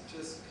 that's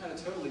just kind of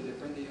totally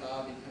different. The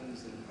a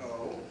becomes an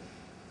o.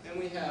 Then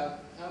we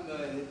have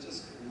hamba, and it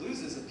just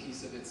loses a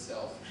piece of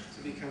itself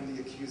to become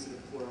the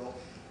accusative plural.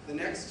 The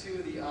next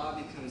 2, the a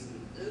becomes an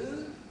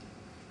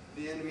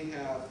Then we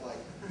have, like,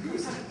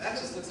 goose. That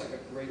just looks like a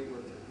great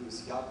word for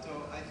goose. Yapto,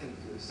 I think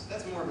goose.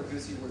 That's more of a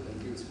goosey word than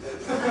goose.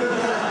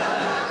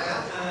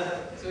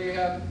 So you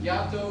have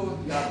yapto,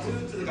 yaptu,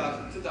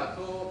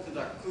 tudako,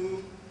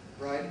 tudaku,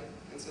 right?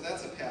 And so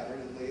that's a pattern,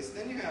 at least.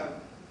 Then you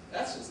have,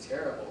 that's just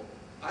terrible.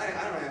 I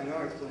don't have no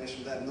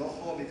explanation for that.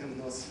 Noho becomes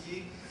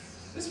nosi.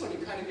 This one you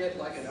kind of get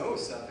like an O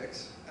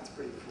suffix. That's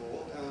pretty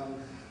cool.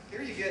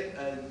 Here you get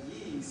a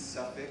yi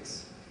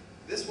suffix.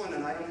 This one,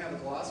 and I don't have a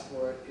gloss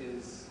for it,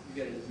 is you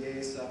get a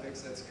ye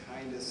suffix. That's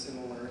kind of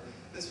similar.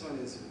 This one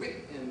is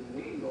wik and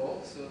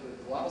wingo, so the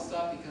glottal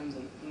stop becomes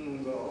an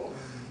ungo.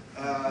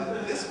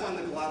 This one,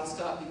 the glottal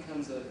stop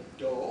becomes a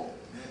do.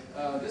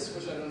 This,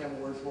 which I don't have a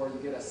word for, you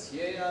get a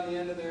sie on the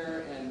end of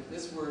there, and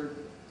this word,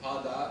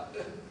 pada,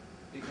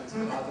 becomes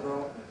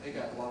padro. They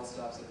got glottal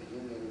stops at the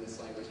end in this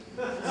language.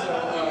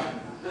 So,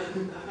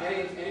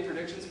 any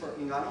predictions for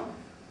ingano?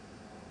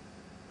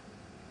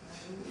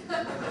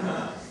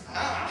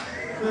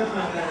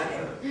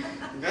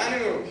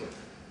 Nganu!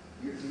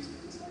 Do you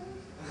speak this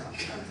language?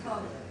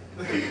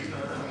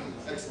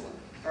 Excellent.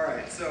 All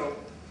right, so.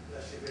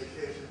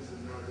 Vacations in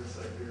northern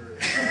Siberia.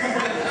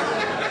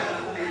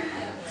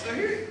 So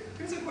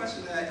here's a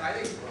question that I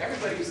think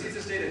everybody who sees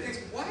this data thinks,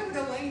 why would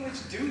a language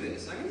do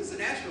this? I mean, it's a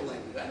natural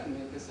language. I didn't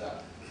make this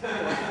up.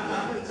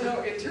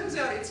 So it turns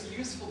out it's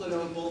useful to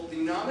know both the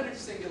nominative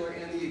singular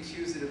and the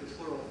accusative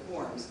plural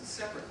forms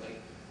separately,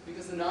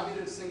 because the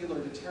nominative singular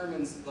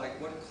determines like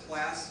what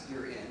class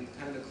you're in,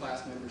 kind of the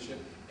class membership,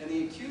 and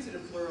the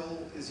accusative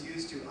plural is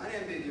used to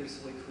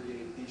unambiguously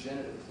create the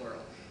genitive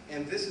plural.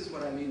 And this is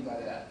what I mean by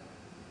that.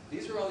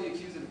 These are all the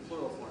accusative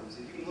plural forms.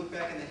 If you can look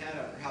back in the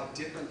handout for how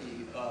different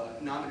the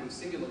nominative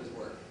singulars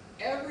were,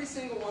 every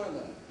single one of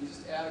them, you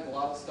just add a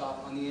glottal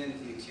stop on the end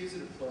of the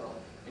accusative plural,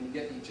 and you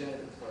get the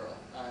genitive plural.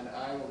 And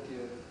I will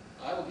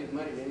give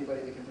money to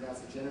anybody that can pronounce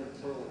the genitive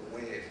plural with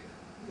wave.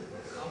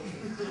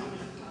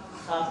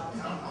 I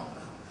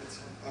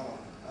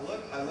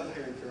love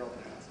hearing Farrell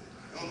pronounce it.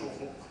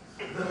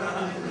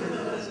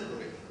 His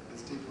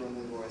deep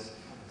rumbly voice.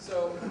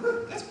 So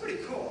that's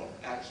pretty cool,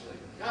 actually.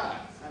 God,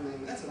 I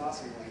mean, that's an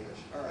awesome language.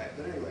 All right,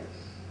 but anyway.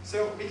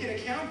 So we can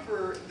account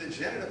for the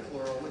genitive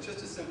plural with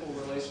just a simple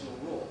relational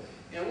rule.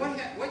 And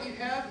what you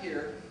have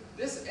here,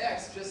 this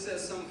X just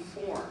says some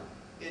form.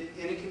 And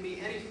it can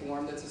be any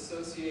form that's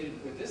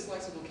associated with this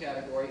lexical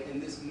category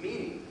and this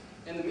meaning.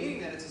 And the meaning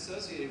that it's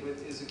associated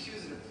with is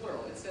accusative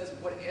plural. It says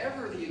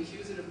whatever the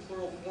accusative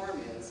plural form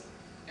is,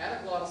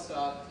 add a glottal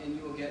stop and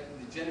you will get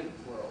the genitive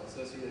plural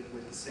associated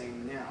with the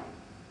same noun.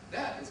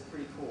 That is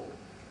pretty cool.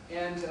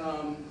 And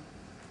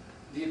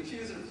the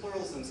accusative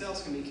plurals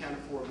themselves can be accounted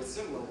for with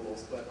similar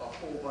rules, but a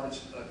whole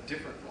bunch of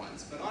different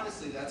ones. But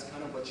honestly, that's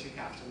kind of what you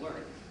have to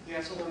learn. You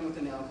have to learn what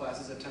the noun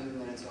classes of tender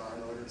minutes are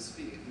in order to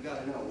speak. You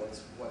got to know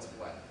what's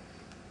what.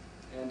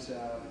 And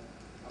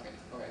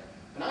okay.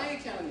 An I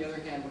account, on the other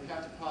hand, would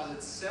have to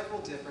posit several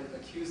different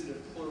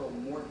accusative plural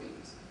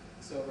morphemes.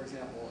 So, for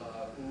example,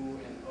 oo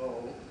and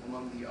o,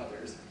 among the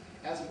others.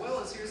 As well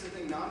as, here's the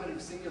thing,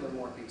 nominative singular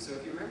morphemes. So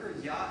if you remember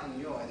ya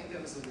and yo, I think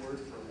that was the word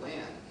for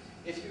land.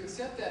 If you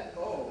accept that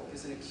o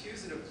is an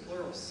accusative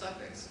plural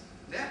suffix,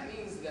 that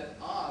means that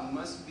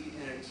must be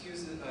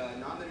an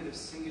nominative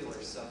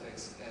singular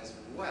suffix as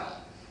well.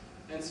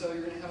 And so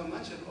you're going to have a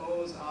bunch of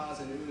o's,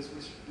 ahs, and oo's,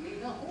 which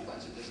mean a whole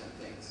bunch of different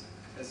things,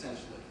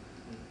 essentially.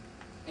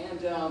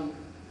 And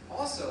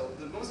also,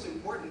 the most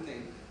important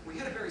thing, we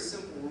had a very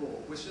simple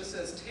rule, which just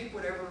says take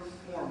whatever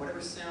form,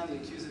 whatever sound the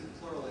accusative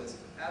plural is,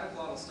 add a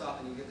glottal stop,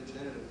 and you get the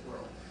genitive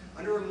plural.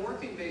 Under a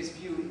morpheme-based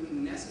view, it would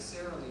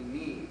necessarily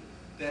mean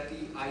that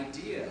the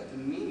idea, the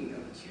meaning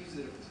of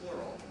accusative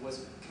plural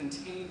was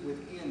contained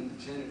within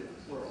the genitive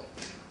plural.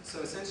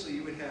 So essentially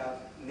you would have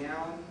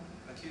noun,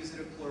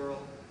 accusative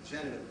plural,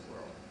 genitive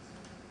plural.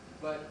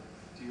 But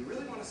do you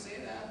really want to say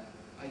that?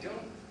 I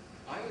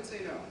would say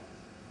no.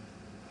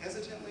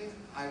 Hesitantly,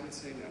 I would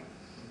say no.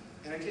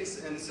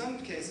 In some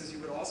cases, you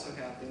would also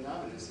have the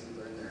nominative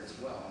singular in there as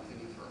well. I'm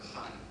thinking for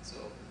han. So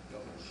go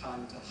from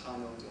han to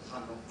hano to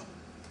hano.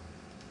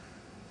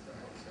 Sorry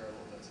how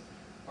terrible that's.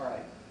 All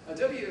right. A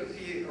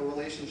WP, a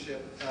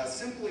relationship,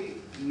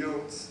 simply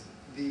notes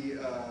the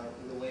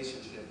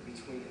relationship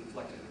between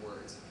inflected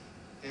words.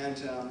 And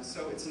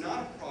so it's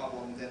not a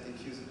problem that the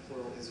accusative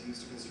plural is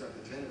used to construct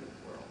the genitive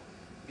plural.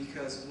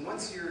 Because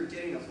once you're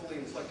getting a fully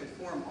inflected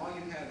form, all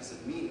you have is a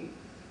meaning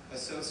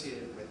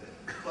associated with it,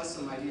 plus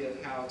some idea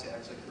of how to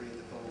actually create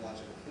the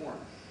phonological form.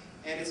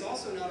 And it's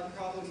also not a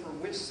problem for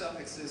which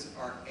suffixes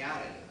are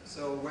added.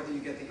 So whether you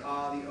get the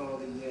ah, the o,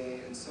 the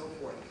ye, and so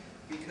forth.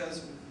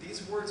 Because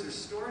these words are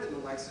stored in the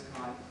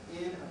lexicon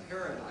in a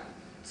paradigm.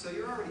 So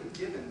you're already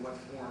given what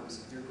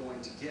forms you're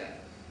going to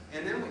get.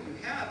 And then what you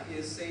have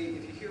is, say,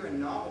 if you hear a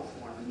novel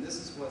form, and this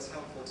is what's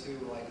helpful to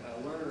like a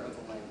learner of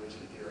the language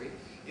in theory,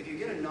 if you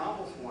get a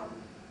novel form,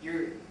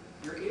 you're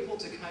able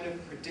to kind of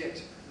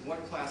predict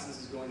what class this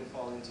is going to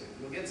fall into.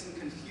 You'll get some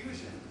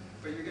confusion,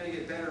 but you're going to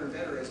get better and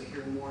better as you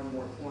hear more and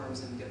more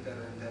forms and get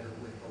better and better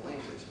with the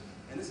language.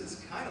 And this is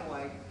kind of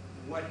like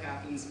what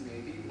happens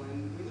maybe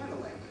when we learn a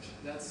language.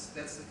 That's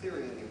the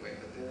theory anyway,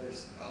 but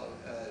there's a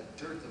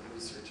dearth of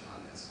research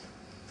on this.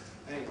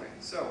 Anyway,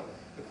 so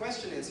the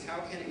question is,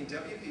 how can a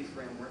WP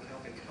framework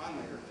help a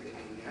conlanger create a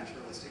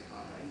naturalistic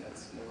conlang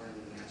that's more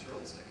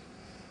naturalistic?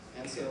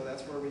 And so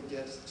that's where we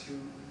get to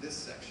this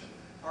section.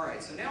 All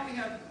right, so now we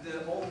have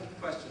the old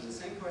question, the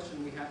same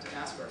question we have to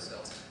ask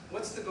ourselves.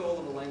 What's the goal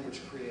of a language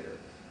creator?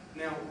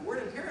 Now,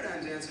 word and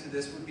paradigm's answer to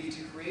this would be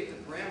to create the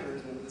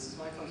parameters, and this is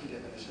my funky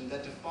definition,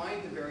 that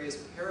define the various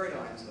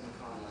paradigms of a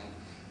conlang,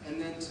 and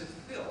then to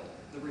fill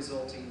the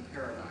resulting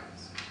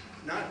paradigms,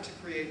 not to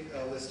create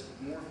a list of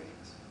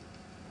morphemes.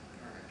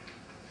 All right.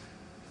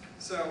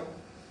 So,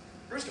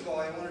 first of all,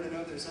 I wanted to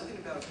note there's nothing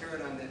about a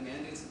paradigm that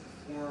mandates that the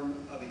form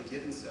of a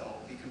given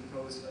cell be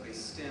composed of a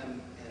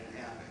stem and an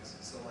affix.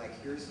 So like,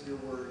 here's your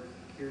word,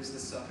 here's the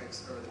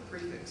suffix or the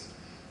prefix.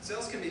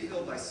 Cells can be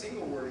filled by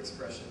single word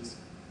expressions,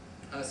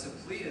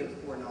 suppletive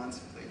or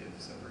non-suppletive.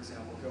 So for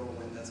example, go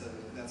when, that's a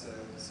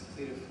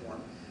suppletive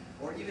form.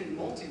 Or even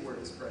multi-word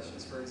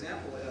expressions. For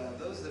example,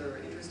 those that are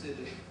interested,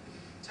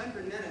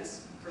 Tundra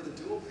Nenets for the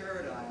dual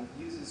paradigm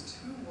uses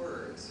 2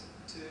 words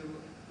to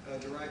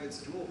derive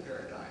its dual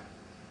paradigm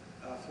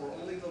for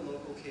only the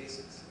local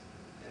cases.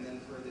 And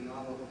then for the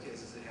non-local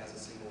cases, it has a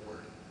single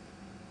word.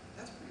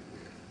 That's pretty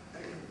weird.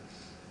 Anyway.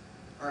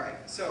 All right,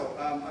 so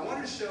I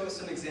wanted to show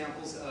some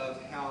examples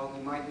of how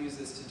you might use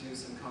this to do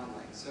some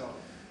conlang. So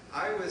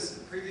I was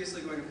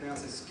previously going to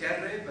pronounce it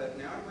skerre, but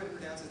now I'm going to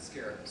pronounce it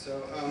scare.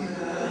 So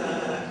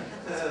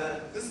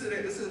this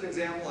is an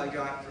example I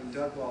got from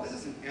Doug Ball. This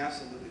is an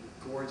absolutely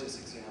gorgeous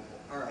example.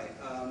 All right,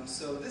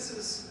 so this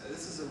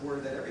is a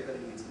word that everybody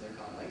needs in their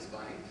conlangs,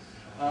 Bonnie.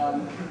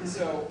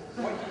 So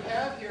what you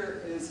have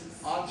here is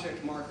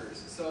object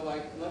markers. So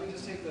like, let me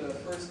just take the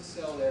first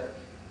cell there,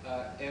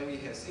 ewi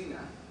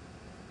hesina.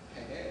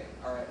 Hey,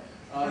 all right.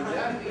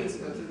 That means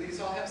these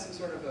all have some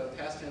sort of a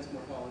past tense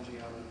morphology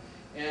on them.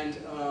 And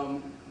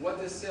what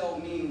this cell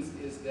means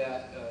is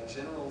that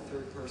general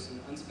third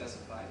person,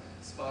 unspecified,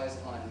 spies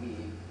on me.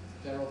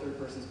 General third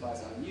person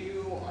spies on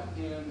you, on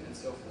him, and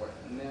so forth.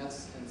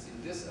 And see,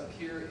 this up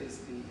here is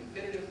the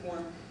infinitive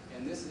form,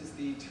 and this is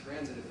the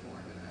transitive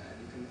form. And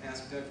you can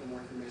ask Doug for more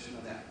information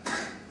on that.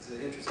 It's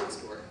an interesting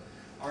story.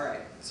 All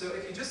right, so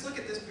if you just look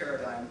at this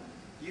paradigm,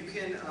 you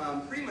can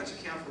pretty much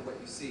account for what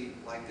you see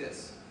like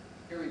this.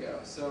 Here we go.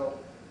 So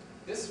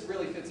this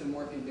really fits a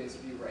morpheme-based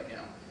view right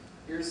now.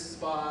 Here's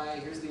spy,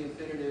 here's the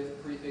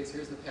infinitive prefix,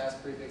 here's the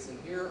past prefix, and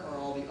here are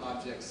all the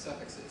object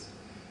suffixes.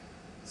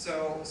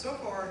 So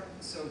far,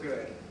 so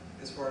good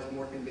as far as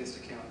morpheme-based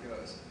account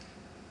goes.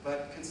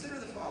 But consider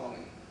the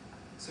following.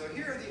 So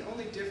here the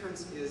only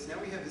difference is now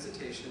we have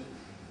visitation,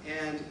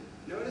 and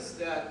notice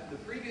that the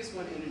previous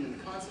one ended in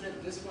a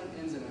consonant, this one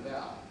ends in a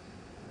vowel.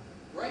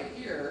 Right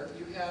here,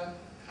 you have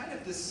kind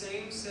of the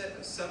same set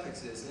of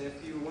suffixes, and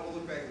if you want to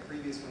look back at the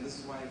previous one, this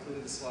is why I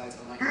included the slides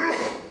on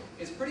that.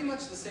 It's pretty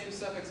much the same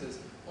suffixes,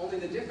 only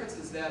the difference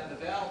is that the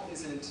vowel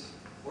isn't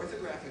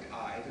orthographic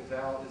I, the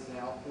vowel is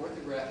now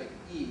orthographic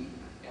E,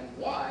 and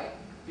why?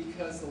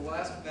 Because the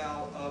last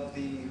vowel of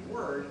the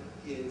word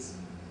is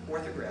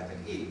orthographic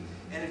E.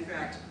 And in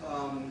fact,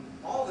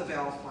 all the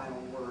vowel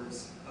final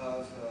words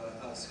of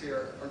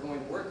scare are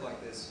going to work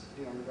like this,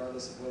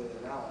 regardless of whether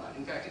they're vowel or not.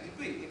 In fact, it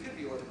could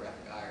be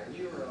orthographic I, or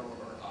U, or O,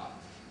 or A.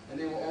 And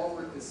they will all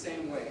work the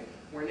same way.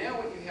 Where now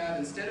what you have,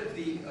 instead of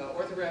the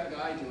orthographic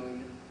I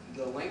doing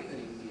the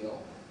lengthening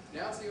deal,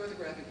 now it's the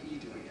orthographic E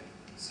doing it.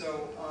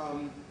 So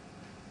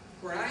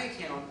for an I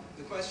account,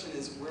 the question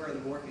is, where are the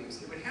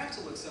morphemes? It would have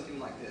to look something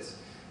like this.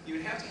 You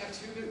would have to have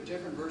two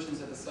different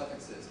versions of the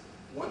suffixes.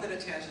 One that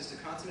attaches to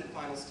consonant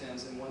final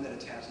stems and one that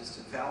attaches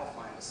to vowel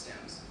final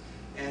stems.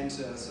 And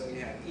so you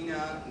have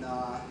ina,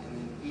 na, and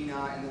then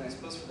ina, and then I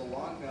suppose for the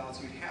long vowels,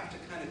 you'd have to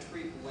kind of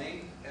treat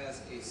length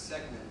as a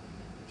segment,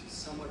 which is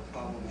somewhat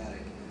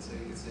problematic. And so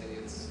you could say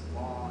it's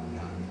long,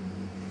 na.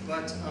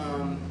 But,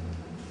 oh,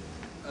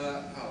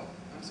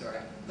 I'm sorry.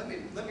 Let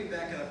me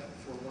back up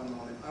for one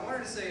moment. I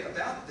wanted to say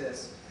about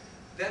this,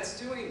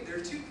 there are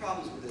two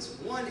problems with this.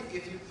 One,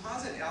 if you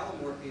posit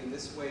allomorphy in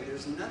this way,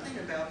 there's nothing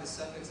about the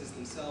suffixes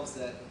themselves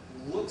that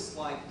looks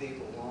like they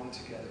belong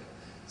together.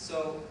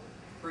 So,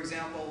 for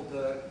example,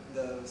 the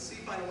C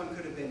final one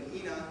could have been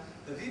ina,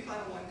 the V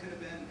final one could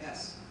have been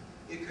S.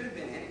 It could have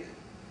been anything.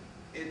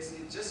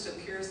 It just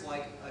appears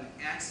like an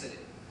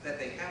accident that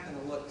they happen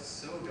to look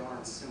so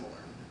darn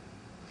similar.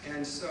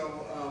 And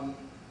so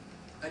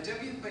a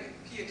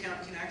WP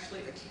account can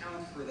actually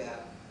account for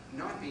that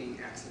not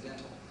being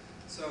accidental.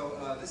 So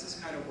this is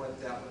kind of what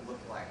that would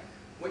look like.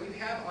 What you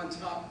have on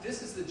top,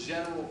 this is the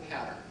general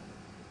pattern.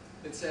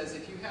 It says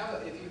if you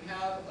have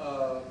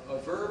a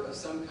verb of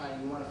some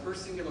kind, you want a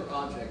first singular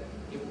object,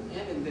 it will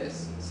end in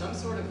this, some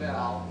sort of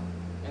vowel,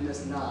 and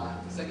this na,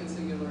 second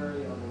singular,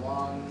 the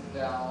long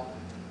vowel.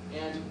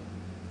 And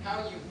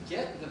how you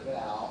get the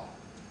vowel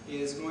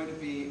is going to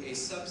be a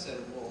subset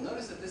of rule.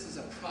 Notice that this is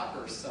a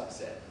proper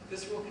subset.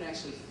 This rule can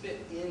actually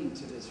fit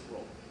into this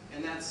rule.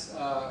 And that's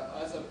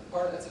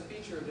that's a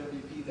feature of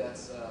WP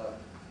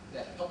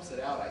that helps it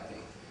out, I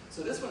think.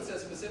 So this one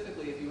says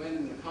specifically, if you end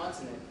in a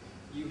consonant,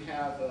 you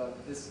have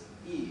this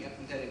E,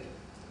 epenthetic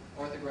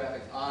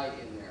orthographic I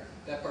in there,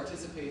 that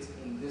participates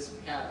in this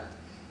pattern.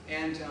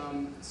 And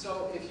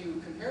so if you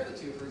compare the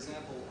two, for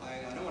example, I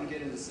don't want to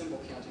get into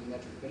symbol counting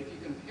metric, but if you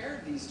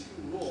compare these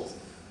two rules,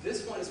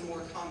 this one is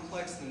more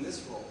complex than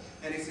this rule.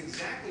 And it's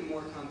exactly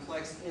more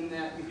complex in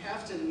that you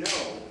have to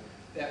know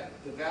that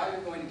the value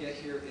you're going to get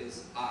here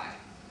is I.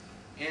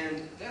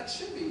 And that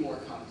should be more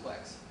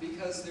complex,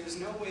 because there's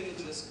no way to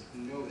just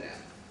know that.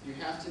 You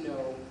have to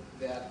know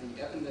that the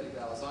epenthetic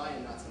vowel is I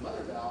and not some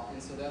other vowel,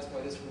 and so that's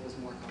why this rule is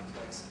more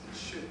complex than it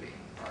should be.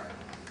 All right,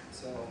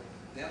 so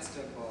that's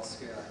Doug Ball's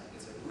scare.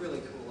 It's a really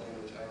cool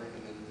language. I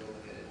recommend you go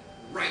look at it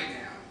right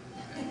now.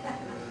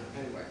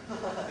 Anyway,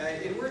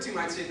 in words you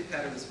might state the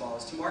pattern as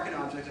follows. To mark an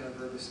object on a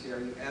verb of scare,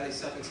 you add a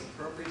suffix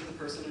appropriate to the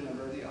person and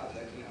number of the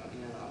object,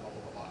 blah, blah,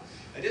 blah, blah.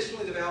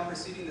 Additionally, the vowel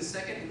preceding the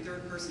second and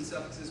third person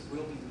suffixes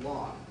will be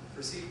long.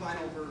 For C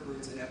final verb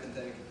roots, an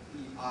epenthetic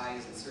I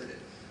is inserted.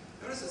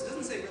 Notice this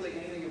doesn't say really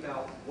anything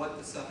about what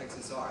the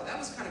suffixes are. That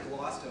was kind of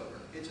glossed over.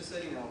 It just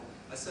said,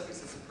 a suffix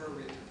that's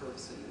appropriate to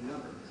purpose and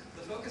number.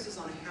 The focus is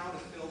on how to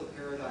fill the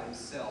paradigm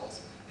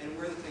cells and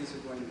where the things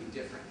are going to be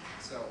different.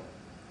 So,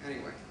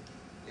 anyway,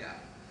 yeah.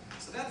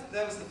 So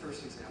that was the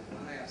first example,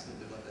 and I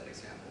absolutely love that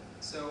example.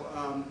 So,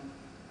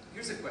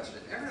 here's a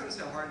question. Ever notice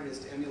how hard it is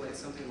to emulate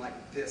something like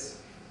this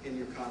in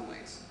your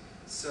conlays?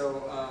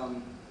 So,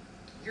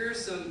 here are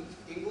some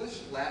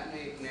English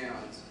Latinate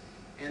nouns,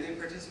 and they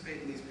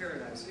participate in these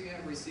paradigms. So you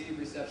have receive,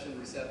 reception,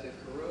 receptive,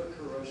 corrode,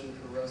 corrosion,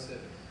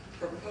 corrosive.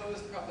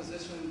 Proposed,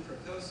 proposition,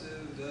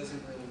 proposive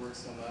doesn't really work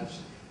so much.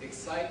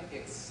 Excite,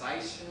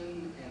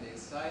 excitation, and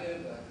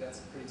excited,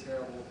 that's pretty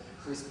terrible.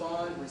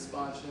 Respond,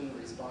 responsion,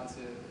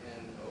 responsive,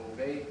 and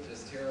ovate,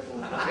 just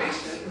terrible.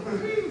 Ovation,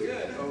 woo,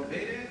 good.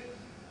 Ovated,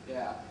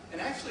 yeah.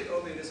 And actually,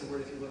 ovate is a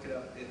word, if you look it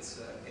up, it's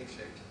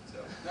egg-shaped,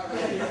 so not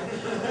really.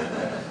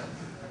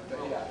 But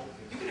yeah,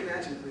 you can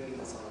imagine creating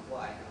this on the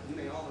fly. You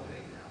may all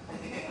ovate now.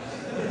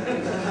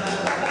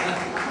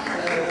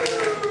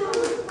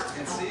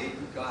 And see,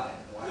 you got it.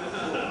 Wow.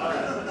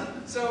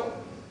 So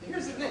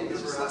here's the thing.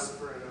 Never asked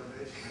for an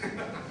ovation.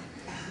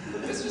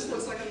 This just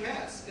looks like a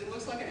mess. It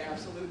looks like an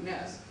absolute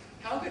mess.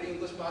 How could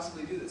English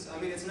possibly do this? I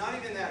mean, it's not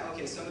even that,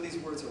 okay, some of these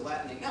words are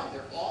Latinate. No,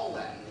 they're all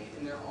Latinate,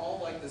 and they're all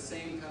like the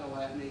same kind of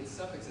Latinate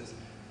suffixes.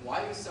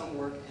 Why do some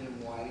work, and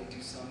why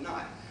do some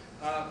not?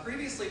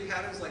 Previously,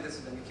 patterns like this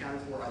have been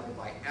accounted for either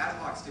by ad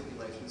hoc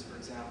stipulations, for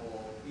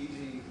example,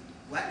 e.g.,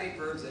 Latinate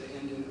verbs that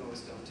end in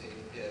os don't take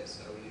it,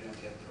 so you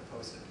don't get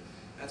propositive.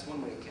 That's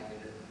one way of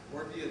counting it.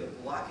 Or via the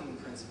blocking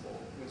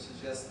principle, which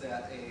suggests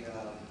that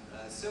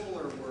a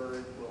similar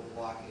word will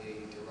block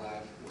a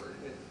derived word,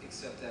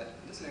 except that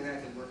it doesn't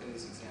exactly work in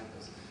these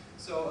examples.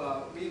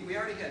 So we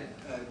already had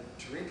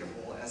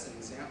drinkable as an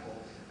example.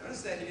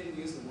 Notice that he didn't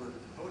use the word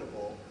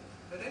potable,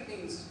 but that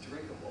means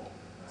drinkable.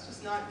 It's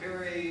just not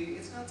very,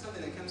 it's not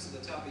something that comes to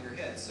the top of your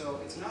head. So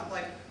it's not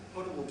like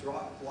potable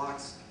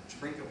blocks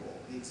drinkable,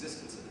 the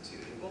existence of the two.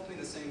 They both mean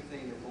the same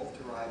thing, they're both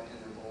derived, and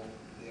they're both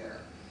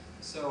there.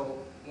 So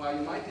while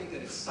you might think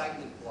that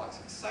excitement blocks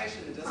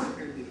excitation, it doesn't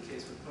appear to be the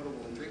case with potable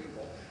and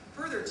drinkable.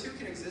 Further, two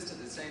can exist at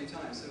the same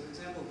time. So for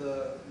example,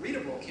 the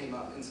readable came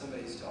up in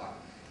somebody's talk.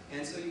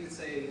 And so you could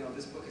say, you know,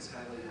 this book is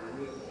highly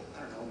readable.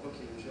 I don't know, a book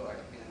you enjoy.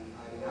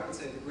 And I would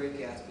say The Great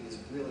Gatsby is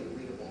really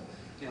readable.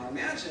 Now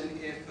imagine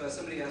if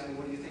somebody asked me,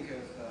 what do you think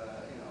of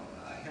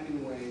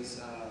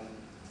Hemingway's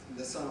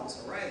The Sun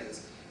Also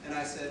Rises? And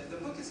I said, the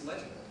book is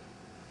legible.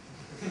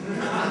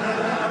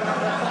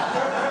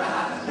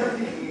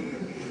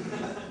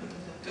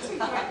 Doesn't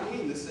quite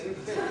mean the same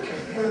thing.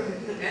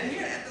 And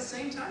yet, at the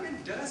same time,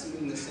 it does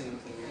mean the same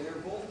thing, and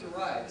they're both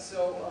derived.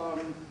 So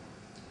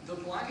the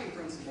blocking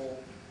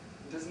principle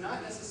does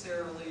not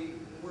necessarily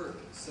work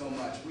so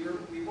much.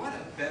 We want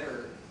a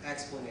better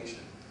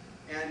explanation.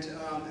 And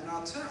an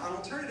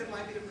alternative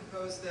might be to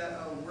propose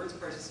that words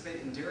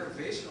participate in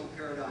derivational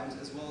paradigms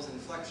as well as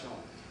inflectional.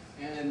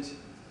 And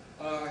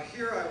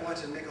here I want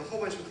to make a whole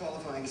bunch of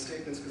qualifying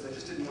statements because I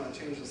just didn't want to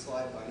change the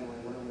slide by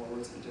knowing one or more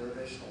words in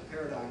derivational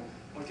paradigm.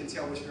 One can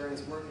tell which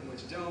variants work and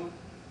which don't.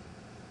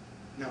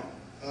 No.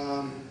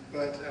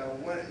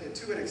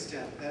 To an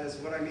extent, that is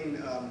what I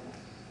mean.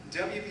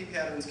 WP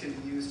patterns can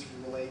be used to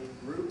relate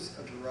groups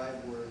of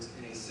derived words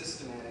in a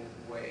systematic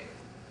way.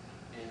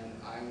 And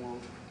I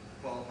won't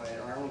qualify it,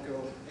 or I won't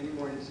go any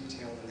more into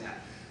detail than that.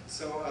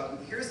 So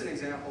here's an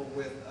example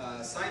with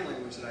sign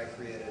language that I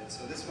created.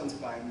 So this one's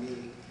by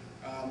me.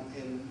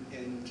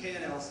 In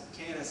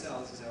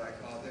KNSL, this is how I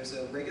call it, there's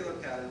a regular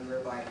pattern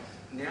whereby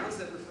nouns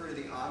that refer to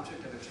the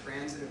object of a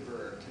transitive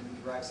verb can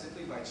be derived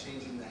simply by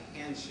changing the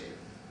hand shape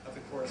of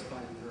the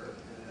corresponding verb.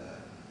 And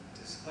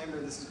disclaimer,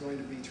 this is going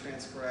to be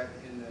transcribed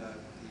in the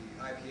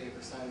IPA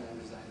for sign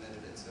language design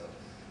edited, so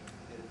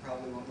it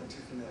probably won't look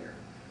too familiar.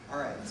 All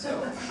right, so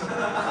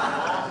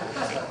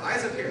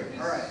eyes up here.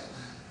 All right,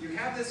 you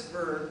have this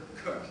verb,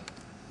 cook.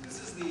 This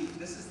is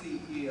the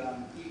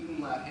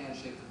e-umlaut hand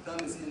shape. The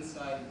thumb is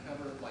inside and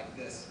covered like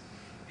this.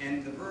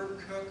 And the verb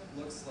cook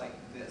looks like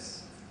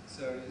this.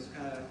 So you just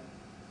kind of,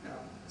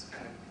 it's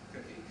kind of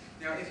cookie.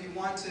 Now if you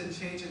want to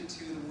change it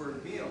to the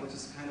word meal, which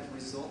is kind of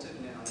resultant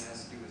noun that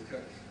has to do with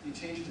cook, you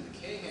change it to the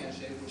K hand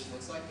shape, which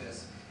looks like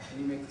this,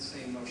 and you make the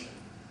same motion.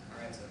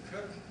 All right, so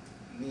cook,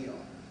 meal.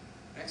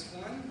 Next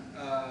one,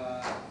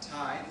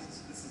 tie.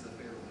 This is a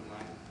favorite one of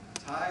mine.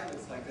 Tie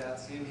looks like that,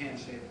 same hand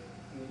shape,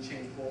 and you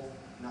change both,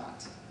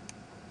 not.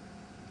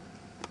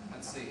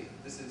 Let's see,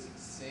 this is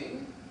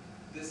sing,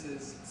 this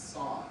is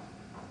song.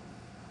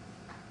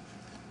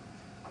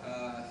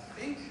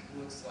 Think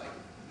looks like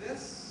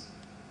this,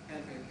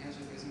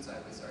 handshake facing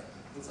sideways, sorry.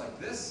 Looks like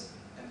this,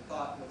 and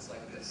thought looks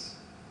like this.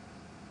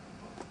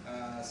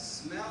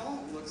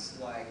 Smell looks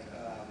like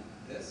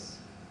this,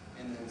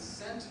 and then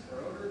scent or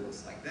odor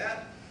looks like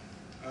that.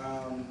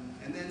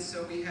 And then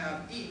so we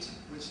have eat,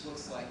 which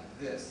looks like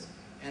this.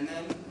 And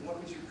then what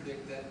would you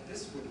predict that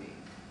this would mean?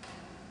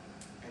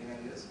 Any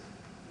ideas?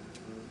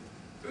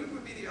 Food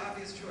would be the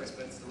obvious choice,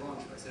 but it's the wrong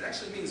choice. It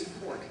actually means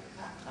fork.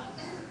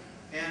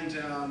 And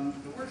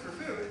the word for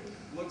food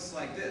looks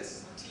like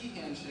this. T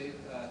hand shape,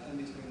 thumb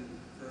between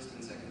the first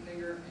and second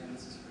finger, and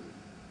this is food.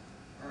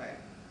 All right,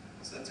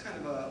 so that's kind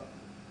of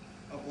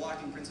a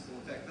blocking principle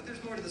effect, but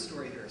there's more to the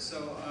story here.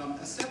 So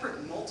a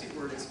separate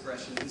multi-word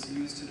expression is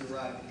used to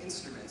derive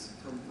instruments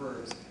from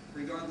verbs,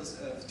 regardless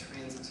of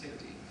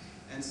transitivity.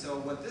 And so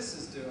what this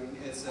is doing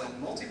is a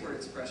multi-word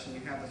expression. You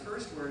have the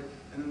first word,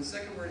 and then the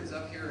second word is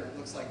up here, and it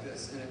looks like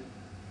this. And it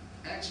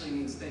actually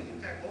means thing.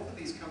 In fact, both of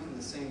these come from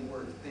the same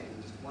word, thing.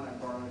 Just one I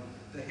borrowed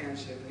the hand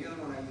shape, and the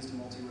other one I used a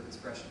multi-word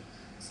expression.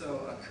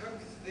 So a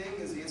cook thing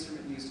is the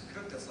instrument used to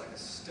cook. That's like a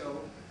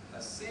stove.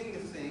 A sing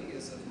thing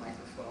is a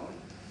microphone.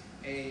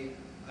 A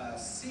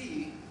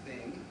see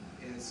thing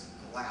is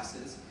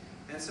glasses.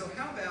 And so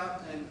how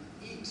about an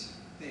eat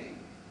thing?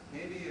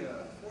 Maybe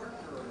a fork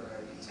or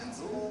a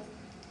utensil?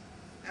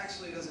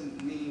 Actually, it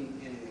doesn't mean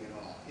anything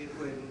at all. It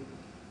would,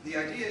 the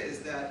idea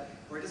is that,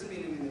 or it doesn't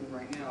mean anything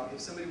right now, if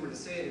somebody were to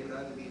say it, it would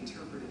either be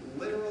interpreted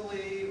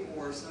literally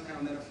or somehow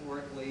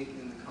metaphorically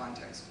in the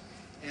context.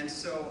 And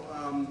so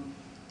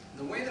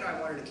the way that I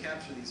wanted to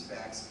capture these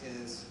facts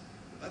is,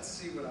 let's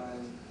see what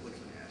I'm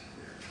looking at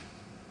here.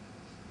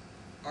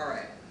 All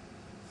right.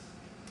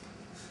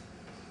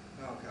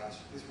 Oh gosh,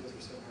 these rules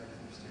are so hard to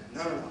understand.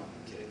 No,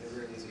 I'm kidding.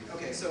 They're very easy.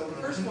 Okay, so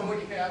the first one, what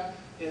you have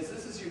is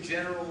this is your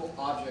general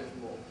object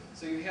rule.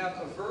 So you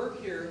have a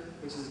verb here,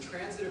 which is a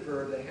transitive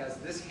verb that has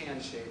this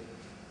hand shape,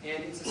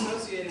 and it's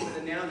associated with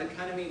a noun that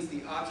kind of means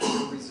the object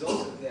or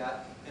result of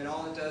that, and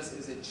all it does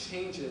is it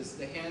changes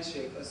the hand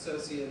shape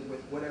associated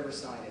with whatever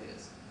sign it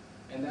is.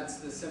 And that's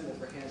the symbol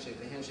for hand shape.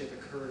 The hand shape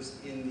occurs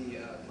in the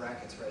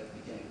brackets right at the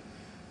beginning.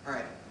 All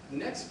right, the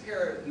next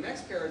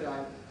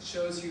paradigm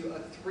shows you a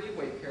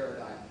three-way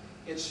paradigm.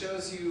 It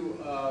shows you,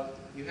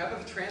 you have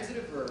a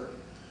transitive verb,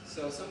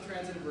 so some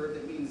transitive verb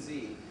that means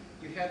Z.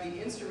 You have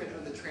the instrument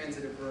of the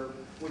transitive verb,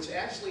 which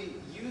actually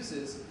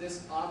uses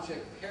this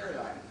object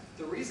paradigm.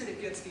 The reason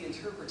it gets the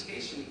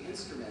interpretation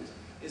instrument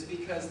is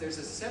because there's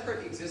a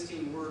separate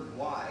existing word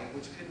Y,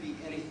 which could be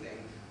anything,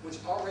 which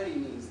already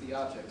means the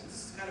object.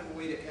 It's kind of a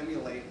way to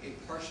emulate a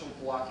partial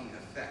blocking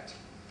effect.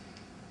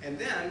 And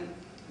then,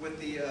 with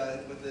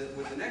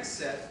the next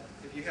set,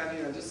 if you have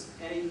just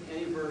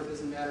any verb,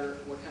 doesn't matter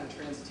what kind of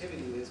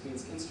transitivity it is,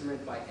 means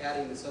instrument by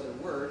adding this other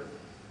word,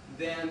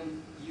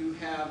 then you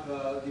have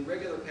the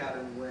regular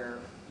pattern where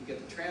you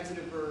get the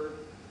transitive verb,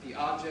 the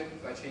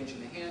object by changing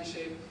the hand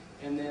shape,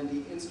 and then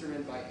the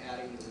instrument by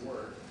adding the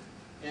word.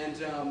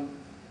 And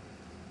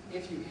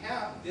if you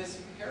have this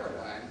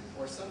paradigm,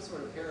 or some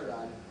sort of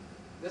paradigm,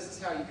 this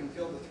is how you can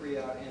fill the three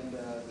out, and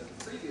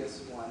the previous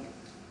one,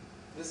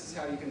 this is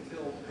how you can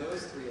fill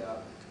those three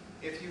out.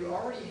 If you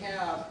already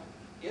have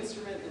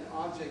instrument and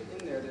object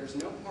in there, there's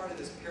no part of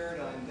this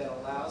paradigm that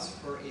allows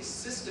for a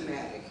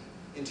systematic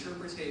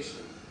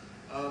interpretation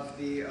of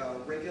the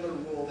regular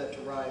rule that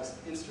derives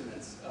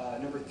instruments,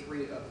 number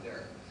 3 up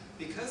there.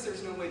 Because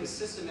there's no way to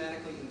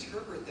systematically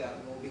interpret that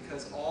rule,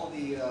 because all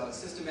the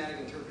systematic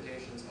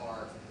interpretations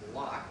are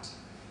locked,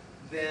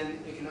 then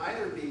it can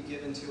either be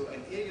given to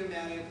an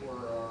idiomatic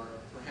or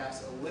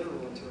perhaps a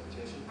literal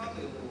interpretation,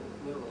 probably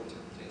a literal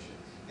interpretation.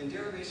 In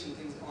derivation,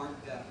 things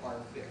aren't that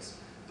hard fixed.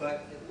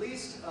 But at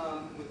least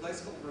with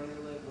lexical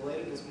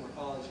relatedness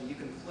morphology, you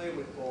can play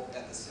with both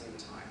at the same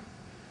time.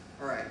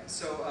 All right,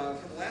 so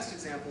for the last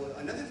example,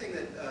 another thing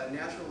that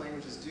natural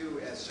languages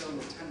do, as shown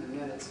with tender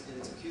minutes in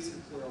its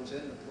accusative plural and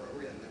genitive plural,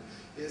 we're getting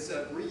there, is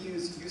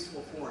reuse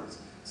useful forms.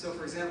 So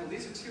for example,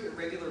 these are 2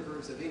 irregular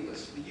verbs of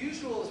English. The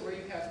usual is where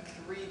you have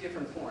 3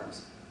 different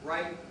forms: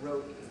 write,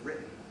 wrote, and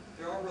written.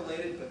 They're all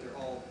related, but they're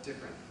all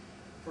different.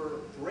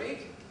 For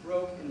break,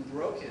 broke, and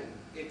broken,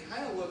 it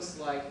kind of looks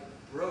like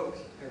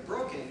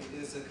broken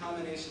is a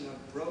combination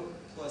of broke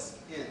plus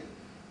in.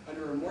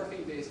 Under a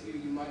morpheme-based view,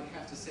 you might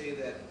have to say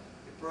that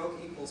broke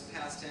equals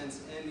past tense,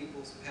 n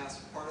equals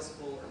past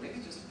participle, or maybe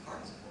just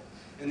participle.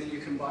 And then you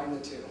combine the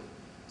 2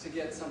 to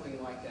get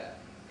something like that.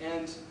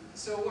 And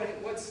so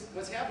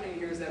what's happening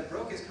here is that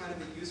broke is kind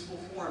of a useful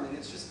form, and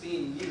it's just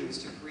being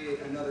used to create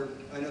another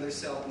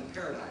cell in the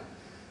paradigm.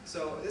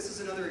 So this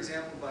is another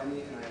example by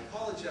me, and I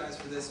apologize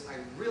for this. I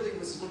really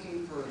was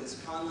looking for this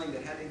conlang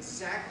that had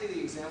exactly the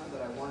example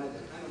that I wanted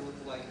that kind of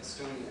looked like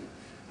Estonian.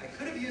 I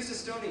could have used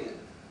Estonian.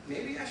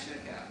 Maybe I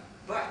should have.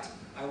 But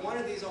I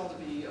wanted these all to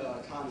be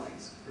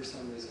conlangs for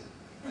some reason.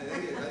 I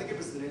think it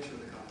was the nature of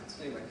the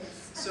context. Anyway,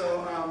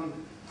 so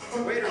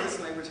the waiter in this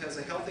language has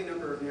a healthy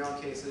number of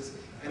noun cases,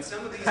 and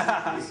some of these,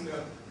 I think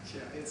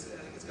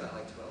it's got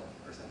like 12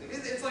 or something.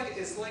 It's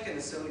like an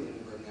Estonian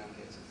number of noun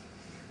cases.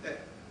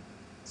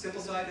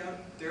 Simple side note: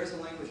 there's a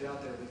language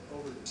out there with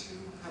over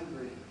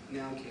 200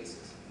 noun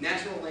cases.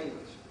 Natural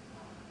language.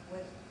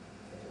 What? It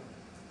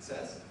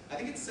says. I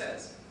think it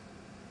says.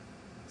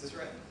 Is this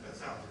right? That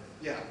sounds right.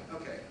 Yeah,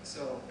 okay.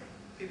 So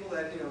people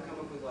that come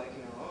up with like,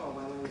 oh,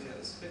 my language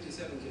has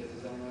 57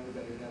 cases, I don't know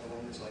anybody who have a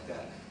language like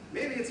that.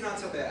 Maybe it's not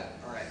so bad.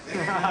 All right.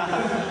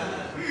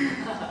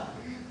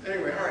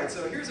 Anyway, all right.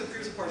 So here's a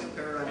partial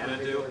paradigm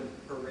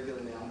for a regular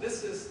noun.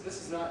 This is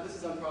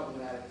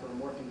unproblematic for a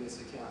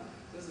morpheme-based account.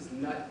 This is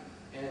nut,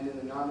 and in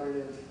the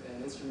nominative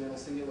and instrumental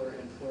singular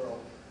and plural.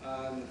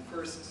 In the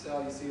first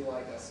cell you see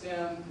like a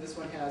stem. This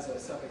one has a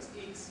suffix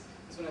ex.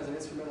 This one has an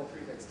instrumental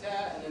prefix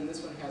ta, and then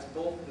this one has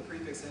both the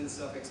prefix and the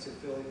suffix to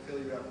fill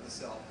you out with the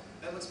cell.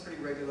 That looks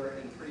pretty regular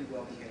and pretty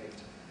well behaved.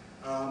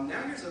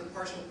 Now here's a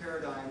partial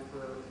paradigm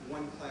for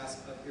one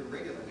class of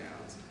irregular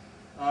nouns.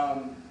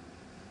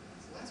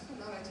 Is the last one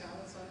not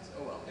italicized?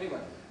 Oh well.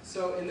 Anyway,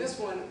 so in this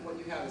one, what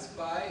you have is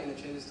phi, and it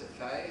changes to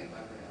phi, if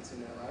I'm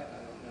pronouncing that right,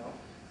 I don't know.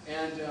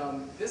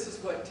 And this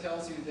is what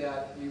tells you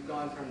that you've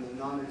gone from the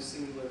nominative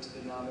singular to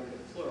the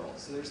nominative plural.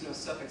 So there's no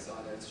suffix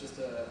on there, it's just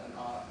an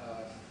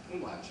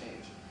umlaut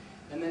change.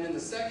 And then in the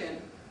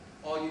second,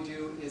 all you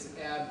do is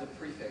add the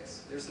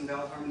prefix. There's some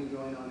vowel harmony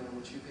going on there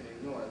which you can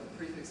ignore. The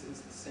prefix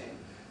is the same.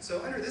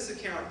 So under this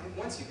account,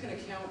 once you can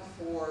account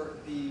for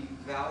the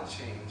vowel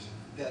change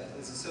that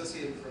is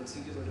associated from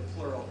singular to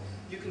plural,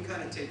 you can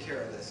kind of take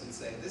care of this and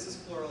say this is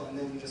plural, and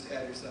then you just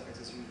add your suffix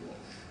as usual.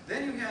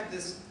 Then you have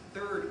this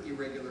third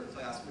irregular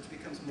class, which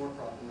becomes more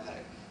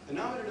problematic. The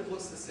nominative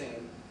looks the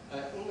same,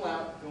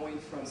 umlaut going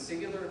from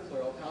singular to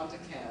plural, com to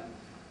can,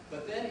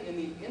 but then in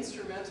the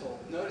instrumental,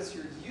 notice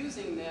you're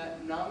using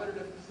that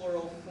nominative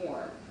plural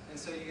form, And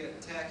so you get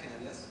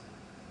tacam, yes?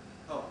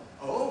 Oh,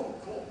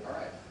 cool, all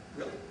right.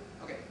 Really?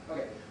 Okay.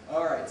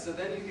 All right, so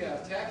then you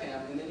have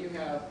tacam, and then you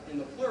have, in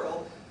the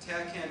plural,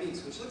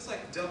 tacames, which looks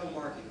like double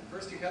marking.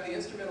 First you have the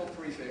instrumental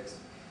prefix,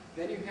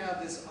 then you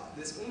have this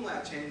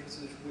umlaut change,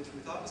 which we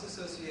thought was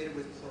associated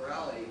with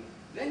plurality.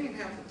 Then you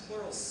have the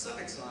plural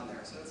suffix on there,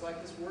 so it's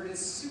like this word is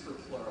super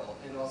plural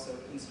and also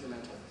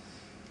instrumental.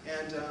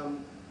 And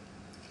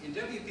in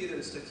WP,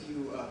 there's just a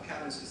few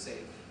patterns to say,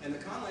 and the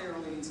con layer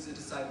only needs to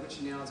decide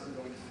which nouns are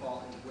going to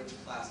fall into which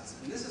classes.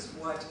 And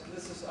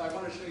I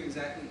want to show you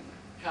exactly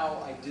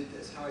how I did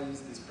this, how I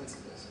used these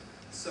principles.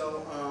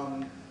 So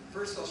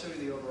first I'll show you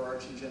the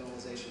overarching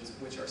generalizations,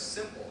 which are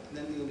simple, and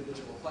then the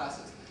individual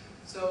classes.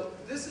 So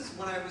this is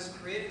when I was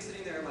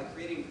sitting there like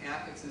creating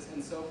affixes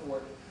and so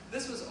forth,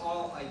 this was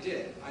all I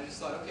did. I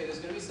just thought, okay, there's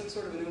going to be some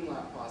sort of an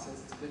umlaut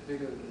process, it's a bit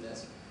bigger than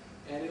this.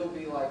 And it'll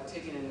be like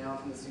taking a noun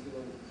from the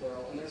singular to the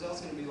plural, and there's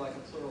also going to be like a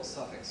plural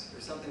suffix,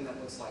 or something that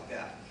looks like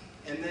that.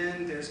 And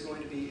then there's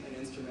going to be an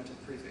instrumental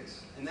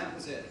prefix, and that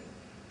was it.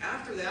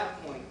 After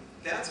that point,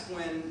 that's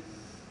when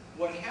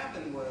what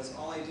happened was,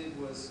 all I did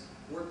was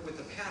work with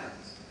the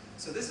patterns.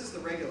 So this is the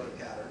regular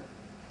pattern.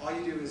 All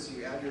you do is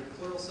you add your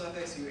plural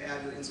suffix, you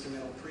add your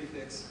instrumental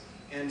prefix,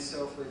 and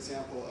so, for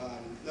example,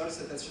 notice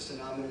that that's just a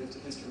nominative to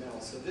instrumental.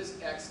 So this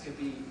X could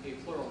be a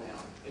plural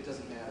noun. It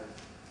doesn't matter.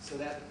 So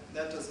that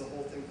does the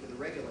whole thing for the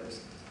regulars.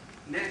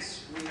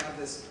 Next, we have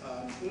this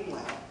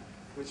umlaut,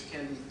 which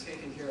can be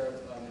taken care of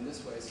in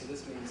this way. So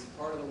this means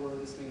part of the word,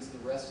 this means the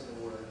rest of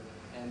the word.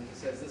 And he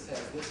says this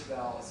has this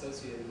vowel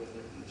associated with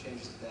it, and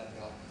changes to that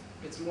vowel.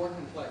 It's more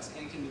complex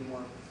and can be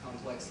more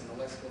complex than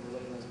the lexical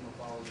relatedness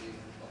morphology,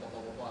 blah, blah,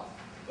 blah, blah, blah.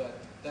 But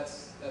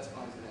that's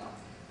fine for now.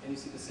 And you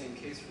see the same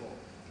case rule.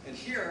 And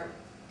here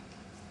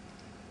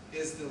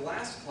is the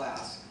last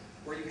class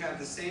where you have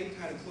the same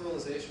kind of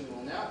pluralization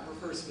rule. Now it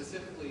refers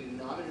specifically to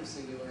nominative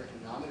singular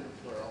and nominative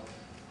plural.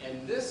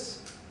 And this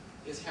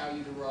is how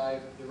you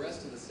derive the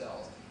rest of the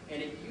cells.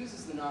 And it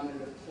uses the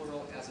nominative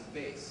plural as a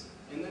base.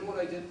 And then what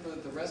I did for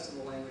the rest of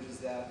the language is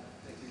that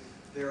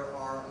there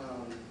are, I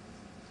don't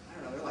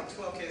know, there are like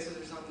 12 cases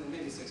or something,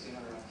 maybe 16, I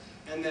don't know.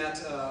 And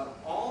that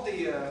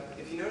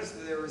if you notice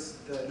that there was,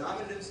 the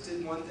nominatives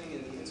did one thing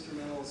and the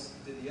instrumentals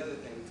did the other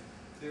thing.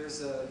 There's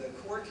the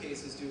core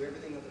cases do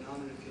everything that the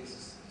nominative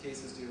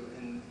cases do,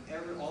 and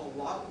all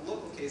the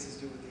local cases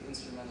do what the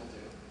instrumental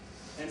do.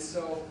 And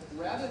so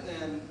rather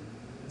than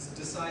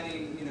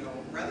deciding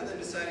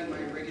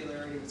my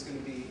regularity was going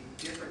to be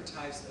different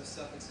types of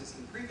suffixes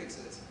and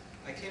prefixes,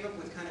 I came up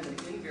with kind of an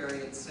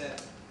invariant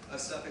set of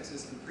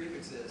suffixes and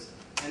prefixes,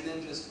 and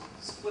then just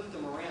split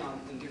them around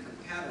in different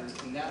patterns,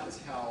 and that was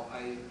how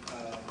I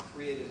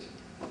created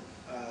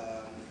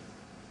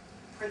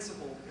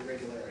principal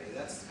irregularity.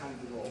 That's kind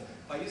of the goal.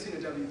 By using a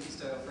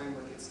WP-style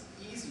framework, it's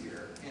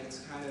easier, and it's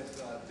kind of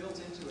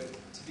built into it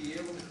to be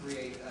able to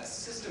create a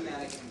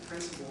systematic and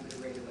principled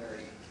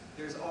irregularity.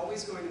 There's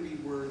always going to be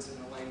words in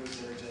the language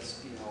that are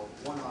just,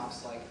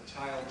 one-offs like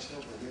child,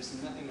 children. There's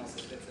nothing else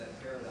that fits that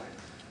paradigm.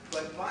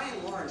 But by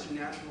and large, in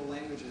natural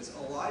languages,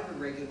 a lot of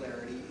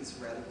irregularity is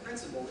rather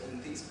principled,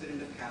 and things fit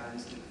into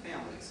patterns and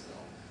families. So,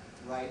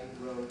 write,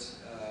 wrote,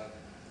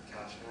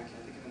 gosh, now I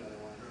can't think of another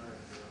one.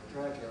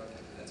 Drive, drove.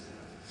 Okay, that's good enough.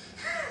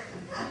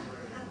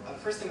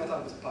 First thing I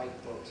thought was bike,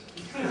 boat.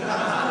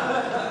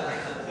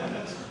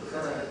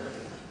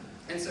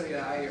 And so,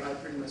 yeah, I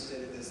pretty much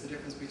stated this. The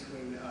difference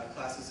between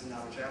classes and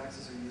non-which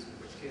affixes are used,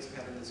 which case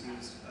pattern is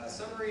used.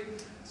 Summary.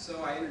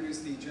 So I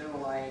introduced the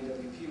general I and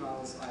WP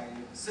models. I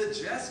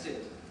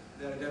suggested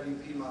that a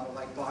WP model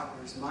like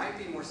Bachner's might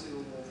be more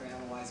suitable for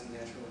analyzing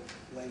natural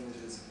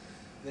languages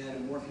than a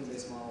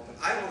morpheme-based model, but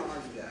I don't want to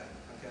argue that,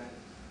 okay?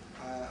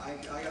 I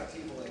got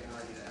people that can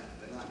argue that,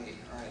 but not me,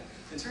 all right?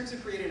 In terms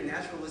of creating a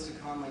naturalistic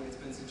conlang, it's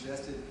been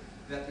suggested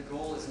that the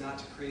goal is not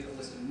to create a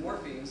list of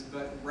morphemes,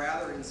 but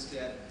rather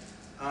instead,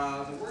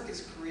 the work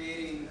is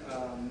creating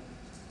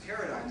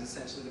paradigms,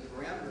 essentially the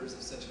parameters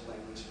of such a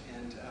language,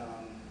 and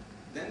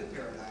then the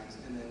paradigms,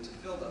 and then to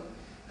fill them.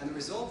 And the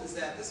result is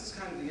that, this is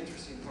kind of the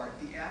interesting part,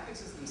 the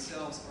affixes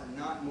themselves are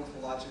not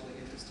morphologically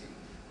interesting.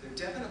 They're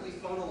definitely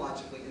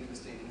phonologically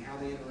interesting in how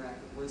they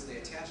interact with words they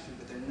attach to,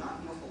 but they're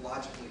not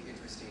morphologically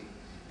interesting.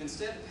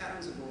 Instead,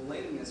 patterns of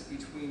relatedness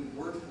between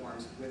word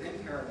forms within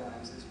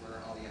paradigms is where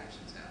all the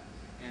actions happen.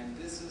 And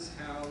this is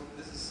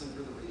some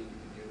further reading you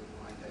can do with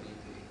my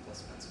WP plus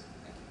Spencer.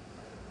 Thank you.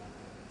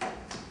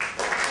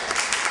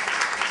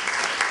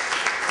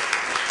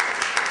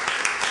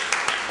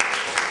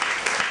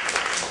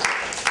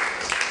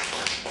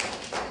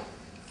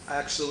 I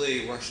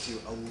actually rushed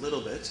you a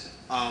little bit,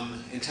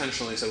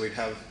 intentionally, so we'd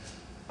have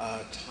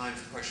time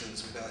for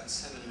questions. We've got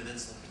 7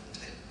 minutes left on the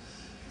tape.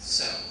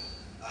 So,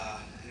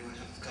 anyone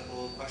have a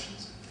couple of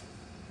questions?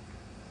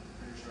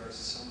 Pretty sure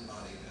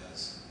somebody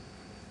does.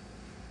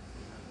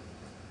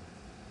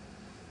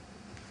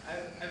 I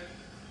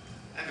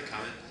have a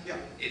comment. Yeah.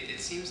 It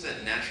seems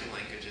that natural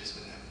languages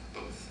would have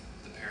both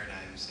the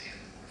paradigms and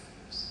the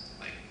morphemes.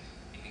 Like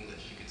in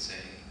English, you could say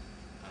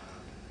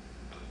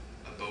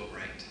a boat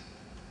right.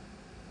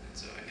 And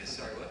so I guess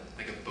Sorry, what?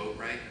 like a boat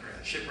right or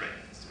a shipwright.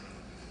 That's what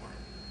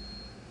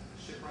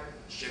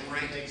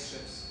Shipwright? Makes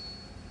ships.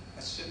 A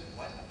ship,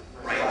 what?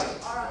 Right.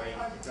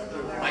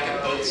 Like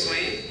a boat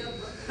swing?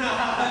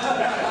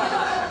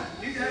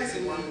 You guys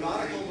in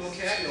nautical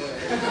vocabulary.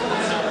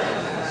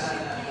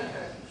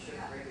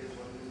 Shipwright is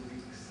one of the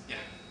weeks. Yeah.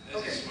 That's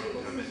Okay. just more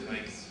common,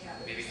 like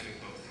maybe having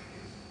both.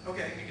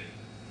 Okay. Would be good.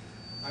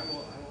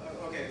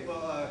 Okay,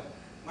 well,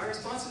 my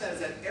response to that is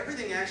that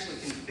everything actually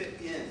can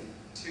fit in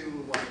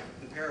to like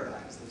the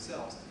paradigms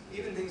themselves.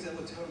 Even things that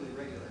look totally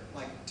regular.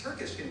 Like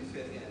Turkish can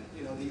fit in,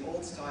 you know, the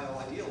old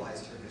style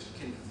idealized Turkish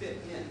can fit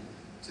in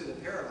to the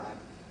paradigm.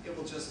 It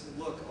will just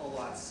look a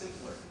lot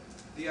simpler.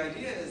 The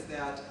idea is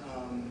that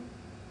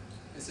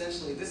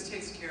essentially this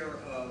takes care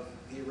of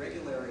the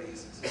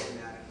irregularities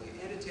systematically,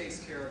 and it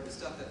takes care of the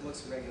stuff that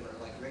looks regular,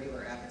 like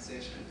regular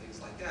affixation and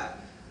things like that,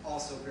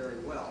 also very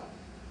well.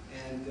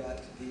 And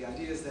the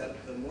idea is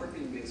that the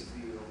morpheme-based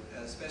view,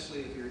 especially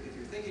if you're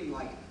thinking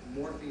like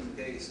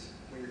morpheme-based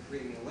when you're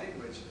creating a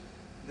language,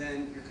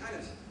 then you're kind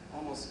of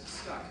almost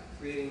stuck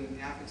creating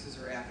affixes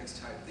or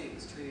affix-type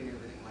things, treating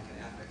everything like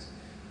an affix.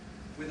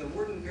 With a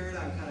word and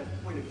paradigm kind of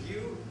point of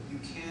view, you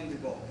can do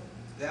both.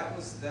 That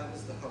was the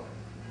hope.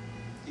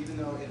 Even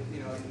though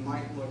it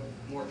might look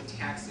more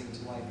taxing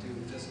to like do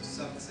just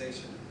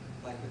suffixation,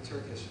 like with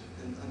Turkish,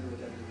 and under a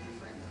WP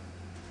framework.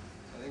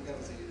 So I think that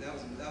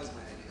was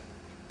my idea.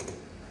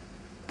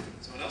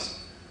 Someone else?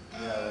 I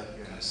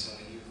saw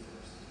you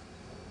first.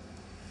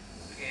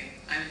 Okay,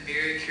 I'm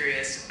very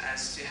curious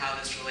as to how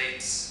this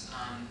relates,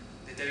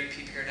 the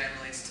WP paradigm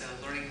relates to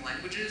learning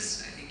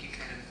languages. I think you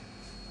kind of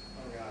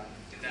Oh God.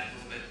 did that a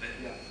little bit, but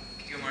Yeah.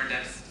 can you go more in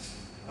depth?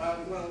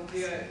 Well,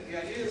 the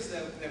idea is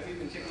that we've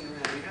been kicking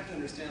around. You have to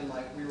understand,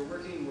 like, we were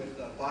working with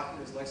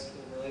Bachner's lexical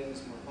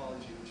relatedness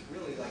morphology, which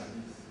really,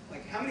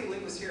 like, how many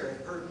linguists here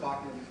have heard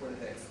Bachner before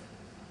today?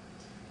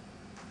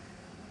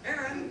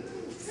 Aaron?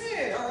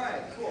 Hey, all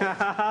right, cool.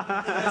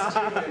 That's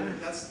Julie.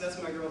 That's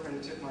my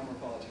girlfriend who took my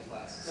morphology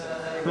class. So,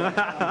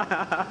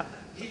 anyway,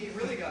 he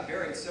really got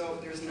buried, so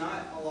there's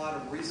not a lot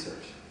of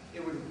research.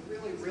 It would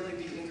really, really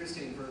be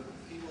interesting for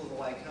people to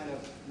like kind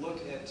of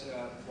look at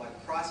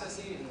like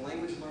processing and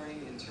language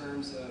learning in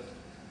terms of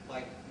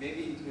like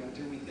maybe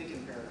do we think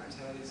in paradigms?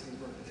 How do these things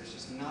work? But there's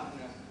just not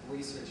enough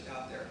research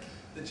out there.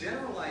 The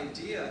general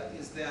idea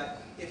is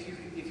that if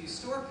you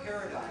store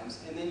paradigms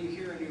and then you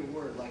hear a new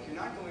word, like you're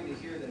not going to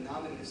hear the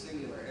nominative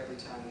singular every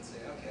time and say,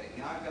 okay,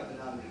 now I've got the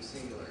nominative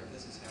singular.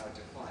 This is how it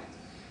defines.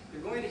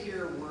 You're going to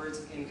hear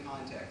words in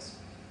context.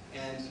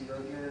 And you're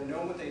going to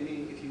know what they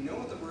mean. If you know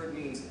what the word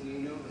means and you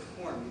know the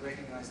form, you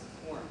recognize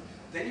the form,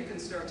 then you can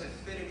start to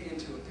fit it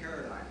into a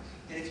paradigm.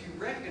 And if you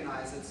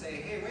recognize it, say,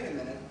 hey, wait a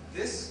minute,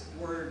 this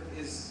word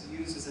is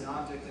used as an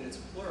object and it's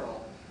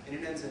plural, and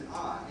it ends in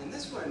ah. And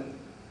this one,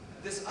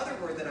 this other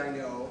word that I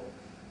know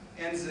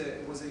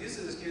was used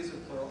as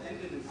accusative plural,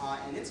 ended in ah,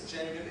 and its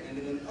genitive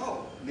ended in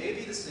o.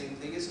 Maybe the same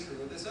thing is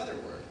true of this other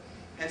word.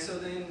 And so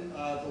then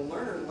the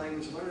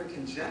language learner,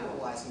 can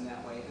generalize in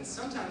that way, and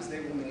sometimes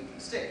they will make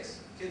mistakes.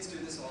 Kids do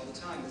this all the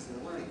time as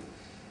they're learning.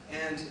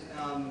 And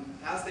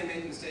as they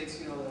make mistakes,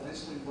 they'll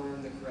eventually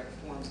learn the correct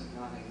forms. If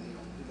not,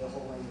 the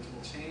whole language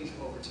will change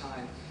over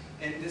time.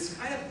 And this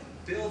kind of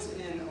builds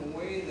in a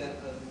way that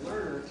a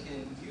learner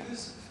can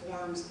use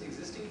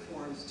existing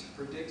forms to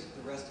predict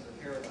the rest of the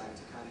paradigm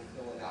to kind of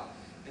fill it out.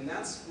 And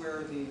that's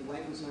where the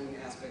language learning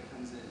aspect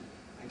comes in.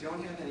 I don't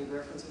have any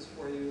references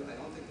for you. I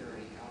don't think there are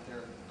any out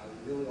there. I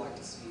would really like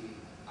to see,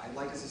 I'd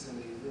like to see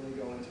somebody really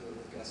go into it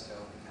with gusto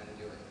and kind of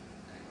do it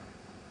anyway.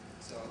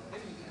 So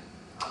maybe you can.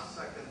 I'll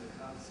second the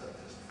concept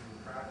just from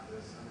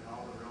practice. I mean,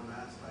 all the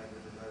Romance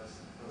languages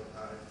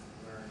I've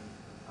learned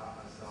and taught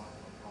myself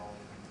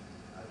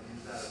I've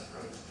used that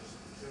approach just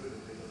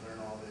intuitively to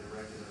learn all the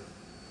irregular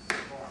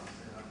forms.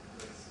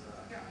 It's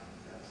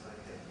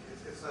like, hey,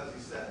 it's as you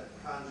said,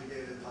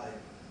 conjugated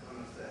like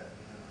when it's there.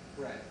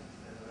 Right.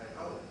 And they're like,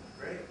 oh,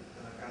 great,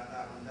 then I got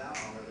that one down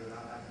already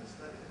without having to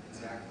study it.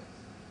 Exactly.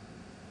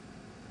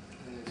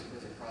 And there's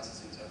further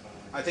processing stuff on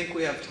it. I think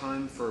we have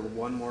time for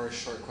one more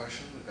short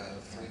question. We've got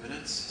 3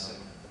 minutes. So.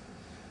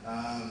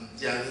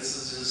 Yeah, this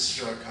is just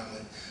a short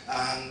comment.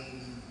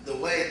 The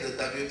way the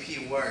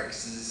WP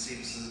works, it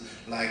seems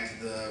like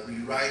the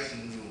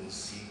rewriting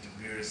rules in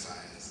computer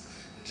science,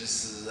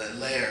 just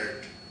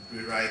layered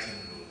rewriting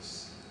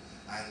rules.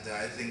 And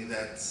I think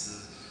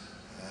that's,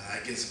 I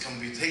guess,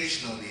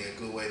 computationally a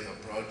good way to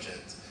approach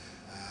it.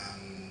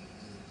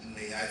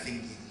 I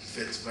think it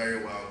fits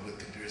very well with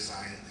computer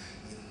science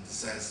in the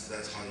sense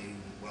that's how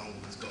one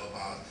would go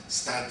about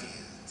studying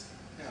it.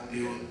 Yeah,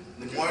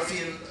 The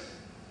morpheme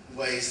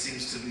way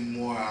seems to be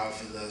more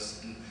of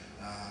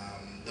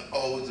the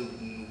old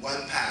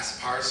one-pass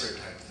parser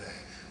type thing,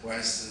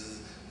 whereas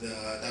the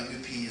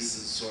WP is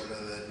sort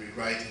of the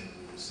rewriting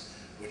rules,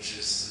 which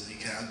is you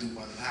can undo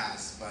one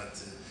pass, but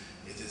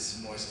it is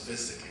more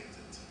sophisticated.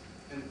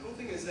 And the cool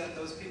thing is that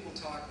those people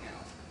talk now.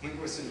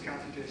 Linguists and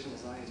computational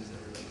scientists,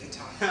 everybody, they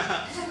talk.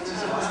 Which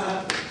is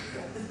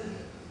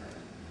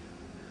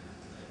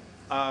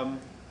awesome.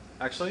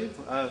 Actually,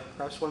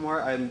 perhaps one more.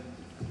 Go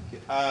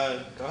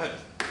ahead.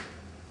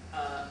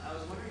 I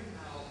was wondering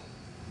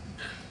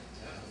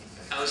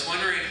how I was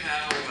wondering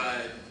how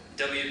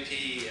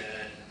WP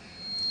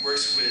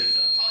works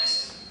with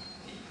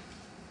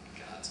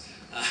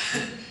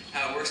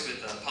how it works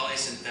with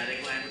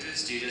polysynthetic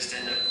languages. Do you just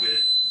end up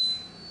with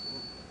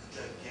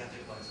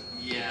Gigantic ones.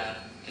 yeah,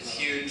 just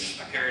huge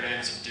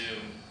paradigms of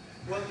doom?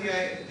 Well, the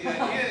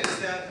idea is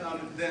that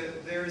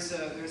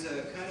there's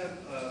a kind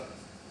of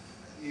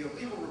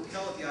people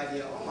repel at the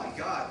idea. Oh my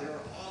God, there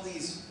are all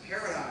these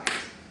paradigms.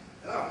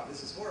 Oh,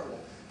 this is horrible.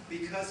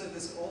 Because of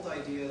this old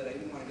idea that I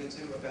didn't want to get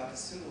to about the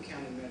symbol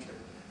counting metric,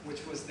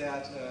 which was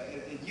that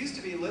it used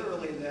to be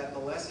literally that the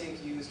less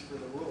ink used for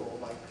the rule,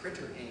 like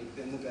printer ink,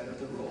 then the better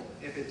the rule,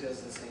 if it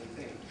does the same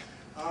thing.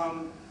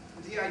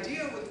 The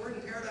idea with word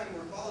and paradigm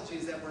morphology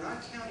is that we're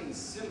not counting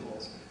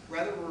symbols,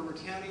 rather we're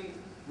counting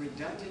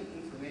redundant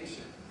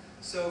information.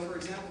 So for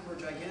example, for a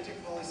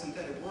gigantic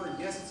polysynthetic word,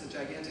 yes, it's a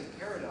gigantic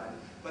paradigm,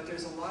 but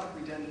there's a lot of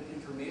redundant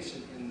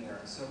information in there.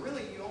 So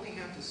really, you only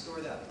have to store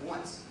that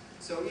once.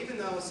 So even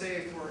though,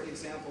 say, for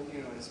example,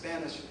 in a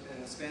Spanish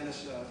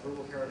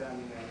verbal paradigm,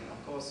 you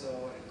have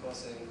coso and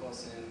cose and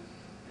cosin,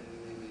 and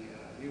maybe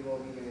vivo,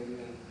 vive,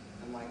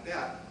 and like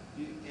that,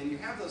 and you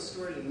have those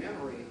stored in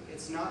memory,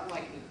 it's not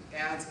like it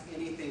adds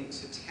anything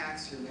to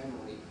tax your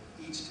memory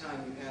each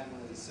time you add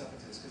one of these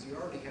suffixes, because you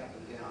already have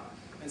them down.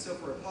 And so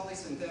for a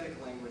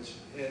polysynthetic language,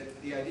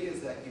 the idea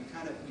is that you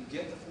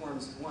get the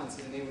forms once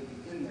and they would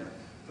be in there,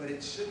 but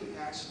it shouldn't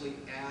actually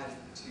add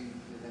to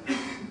your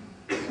memory.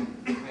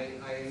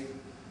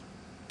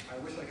 I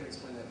wish I could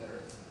explain that better.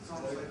 It's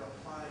almost like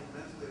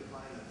mentally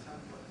applying a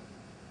template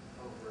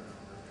over and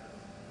over again.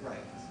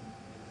 Right.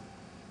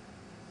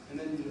 And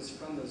then you just,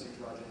 from those, you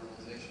draw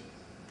generalizations.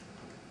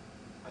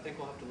 I think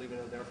we'll have to leave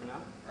it there for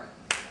now. All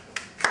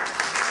right.